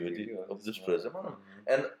enjoy the beauty of this present moment?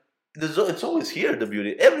 And it's always here, the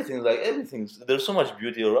beauty. Everything's there's so much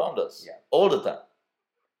beauty around us all the time.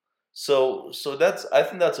 So I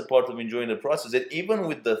think that's a part of enjoying the process. That even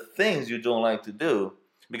with the things you don't like to do,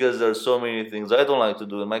 because there are so many things I don't like to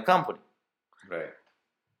do in my company. Right.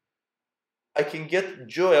 I can get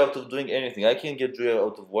joy out of doing anything. I can get joy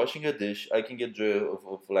out of washing a dish. I can get joy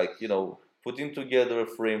of putting together a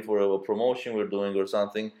frame for a promotion we're doing or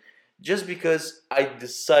something, just because I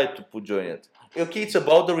decide to put joy in it. Okay, it's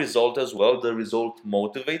about the result as well. The result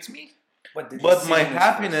motivates me. But my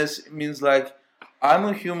happiness means like I'm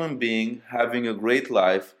a human being having a great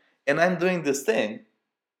life and I'm doing this thing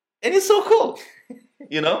and it's so cool.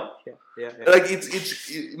 Yeah. Like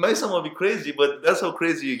it might sound a bit crazy, but that's how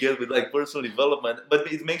crazy you get with like personal development.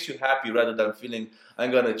 But it makes you happy rather than feeling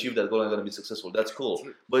I'm gonna achieve that goal, I'm gonna be successful. That's cool,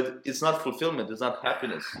 but it's not fulfillment. It's not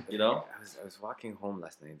happiness. I was walking home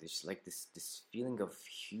last night. There's like this feeling of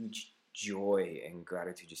huge joy and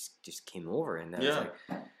gratitude just came over, and I was like,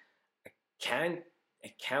 I can't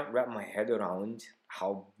wrap my head around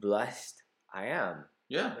how blessed I am.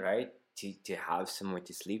 Yeah. Right. To have somewhere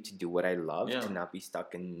to sleep, to do what I love, to not be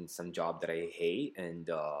stuck in some job that I hate, and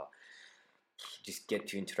just get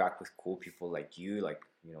to interact with cool people like you, like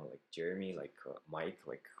Jeremy, like Mike,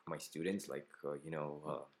 like my students, like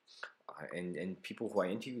and people who I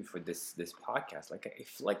interviewed for this podcast.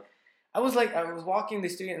 I was walking the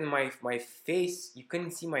street and my face, you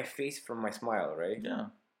couldn't see my face from my smile, right? Yeah,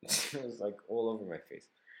 it was like all over my face.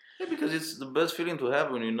 Yeah, because it's the best feeling to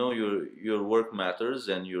have when you know your work matters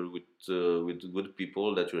and you're with good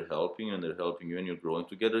people that you're helping and they're helping you and you're growing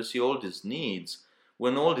together. See all these needs.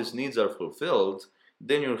 When all these needs are fulfilled,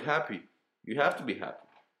 then you're happy. You have to be happy.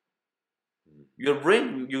 Your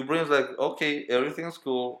brain's like, okay, everything's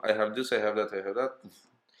cool. I have this, I have that, I have that.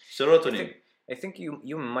 Serotonin. I think you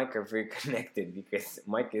and Mike are very connected, because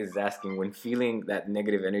Mike is asking, when feeling that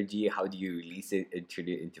negative energy, how do you release it and turn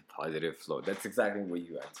it into positive flow? That's exactly what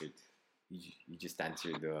you answered. You just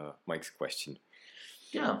answered Mike's question.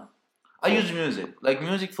 Yeah. I use music. Like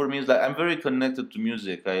music for me is like, I'm very connected to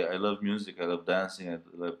music. I love music. I love dancing. I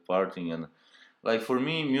love partying. And like for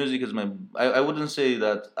me, music is I wouldn't say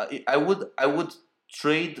that. I would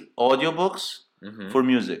trade audiobooks for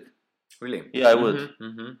music. Really? Yeah, I would.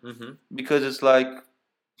 Because it's like,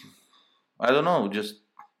 I don't know, just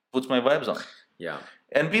puts my vibes on. Yeah.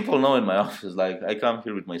 And people know in my office, like, I come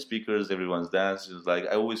here with my speakers, everyone's dancing. It's like,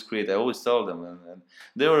 I always tell them. And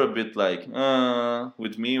they were a bit like,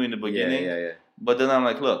 with me in the beginning. Yeah. But then I'm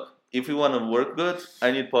like, look, if we want to work good,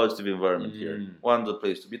 I need positive environment here. I want the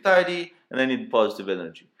place to be tidy, and I need positive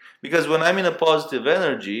energy. Because when I'm in a positive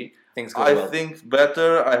energy, I think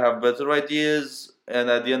better, I have better ideas, and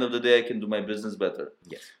at the end of the day, I can do my business better.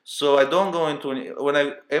 Yes. So I don't go into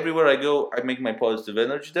everywhere I go, I make my positive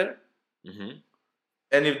energy there.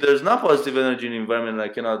 And if there's not positive energy in the environment and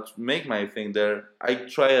I cannot make my thing there, I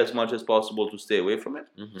try as much as possible to stay away from it.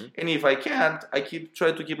 And if I can't, I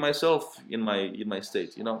try to keep myself in my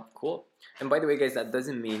state. Cool. And by the way, guys, that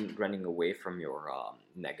doesn't mean running away from your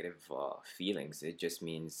negative feelings. It just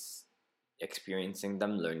means experiencing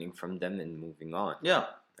them, learning from them, and moving on. Yeah.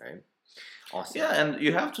 Right. Awesome. Yeah, and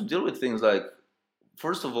you have to deal with things like,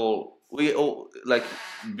 first of all, like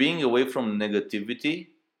being away from negativity,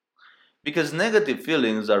 because negative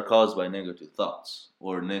feelings are caused by negative thoughts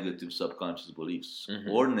or negative subconscious beliefs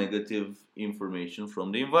or negative information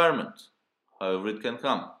from the environment, however it can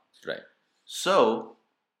come. Right. So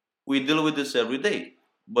we deal with this every day.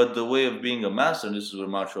 But the way of being a master, and this is where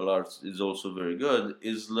martial arts is also very good,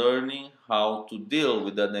 is learning how to deal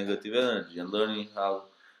with that negative energy and learning how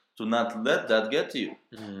to not let that get to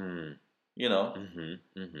you. you know.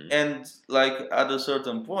 Mm-hmm. And like at a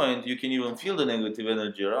certain point, you can even feel the negative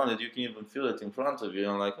energy around it. You can even feel it in front of you.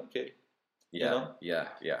 And like, okay, Yeah, you know,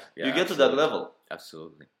 yeah. you get to that level.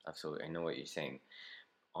 Absolutely. I know what you're saying.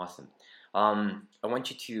 Awesome. I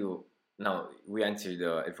want you to now we answered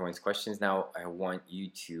everyone's questions. Now I want you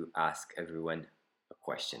to ask everyone a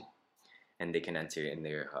question, and they can answer in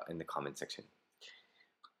their in the comment section.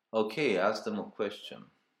 Okay, ask them a question.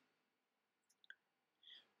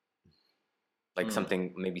 Like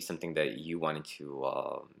maybe something that you wanted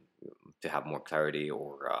to have more clarity,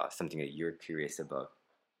 or something that you're curious about.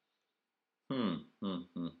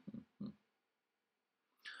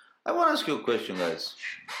 I want to ask you a question, guys.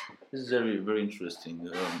 This is very, very interesting.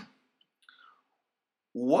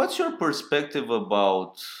 What's your perspective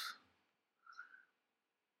about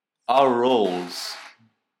our roles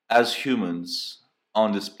as humans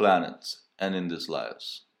on this planet and in these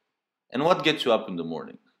lives? And what gets you up in the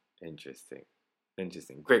morning? Interesting.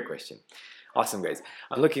 Great question. Awesome, guys.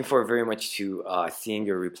 I'm looking forward very much to seeing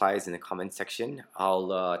your replies in the comment section.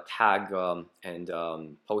 I'll tag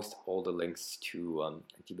and post all the links to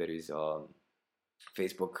Tiberu's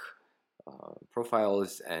Facebook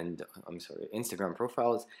profiles and Instagram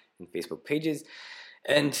profiles and Facebook pages.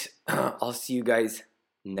 And I'll see you guys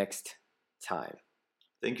next time.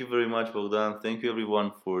 Thank you very much, Bogdan. Thank you,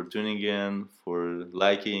 everyone, for tuning in, for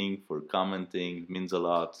liking, for commenting. It means a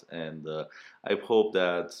lot. And I hope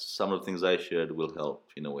that some of the things I shared will help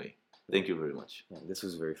in a way. Thank you very much. Yeah, this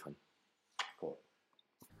was very fun. Cool.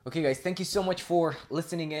 Okay, guys, thank you so much for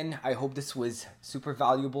listening in. I hope this was super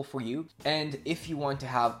valuable for you. And if you want to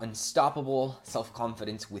have unstoppable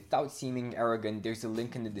self-confidence without seeming arrogant, there's a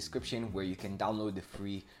link in the description where you can download the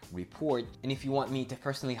free report. And if you want me to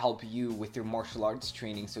personally help you with your martial arts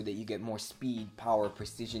training so that you get more speed, power,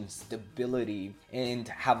 precision, stability, and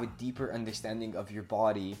have a deeper understanding of your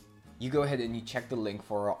body, you go ahead and you check the link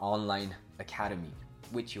for our online academy,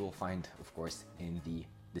 which you will find, of course, in the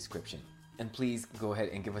description. And please go ahead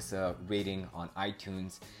and give us a rating on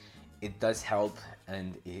iTunes. It does help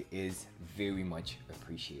and it is very much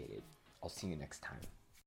appreciated. I'll see you next time.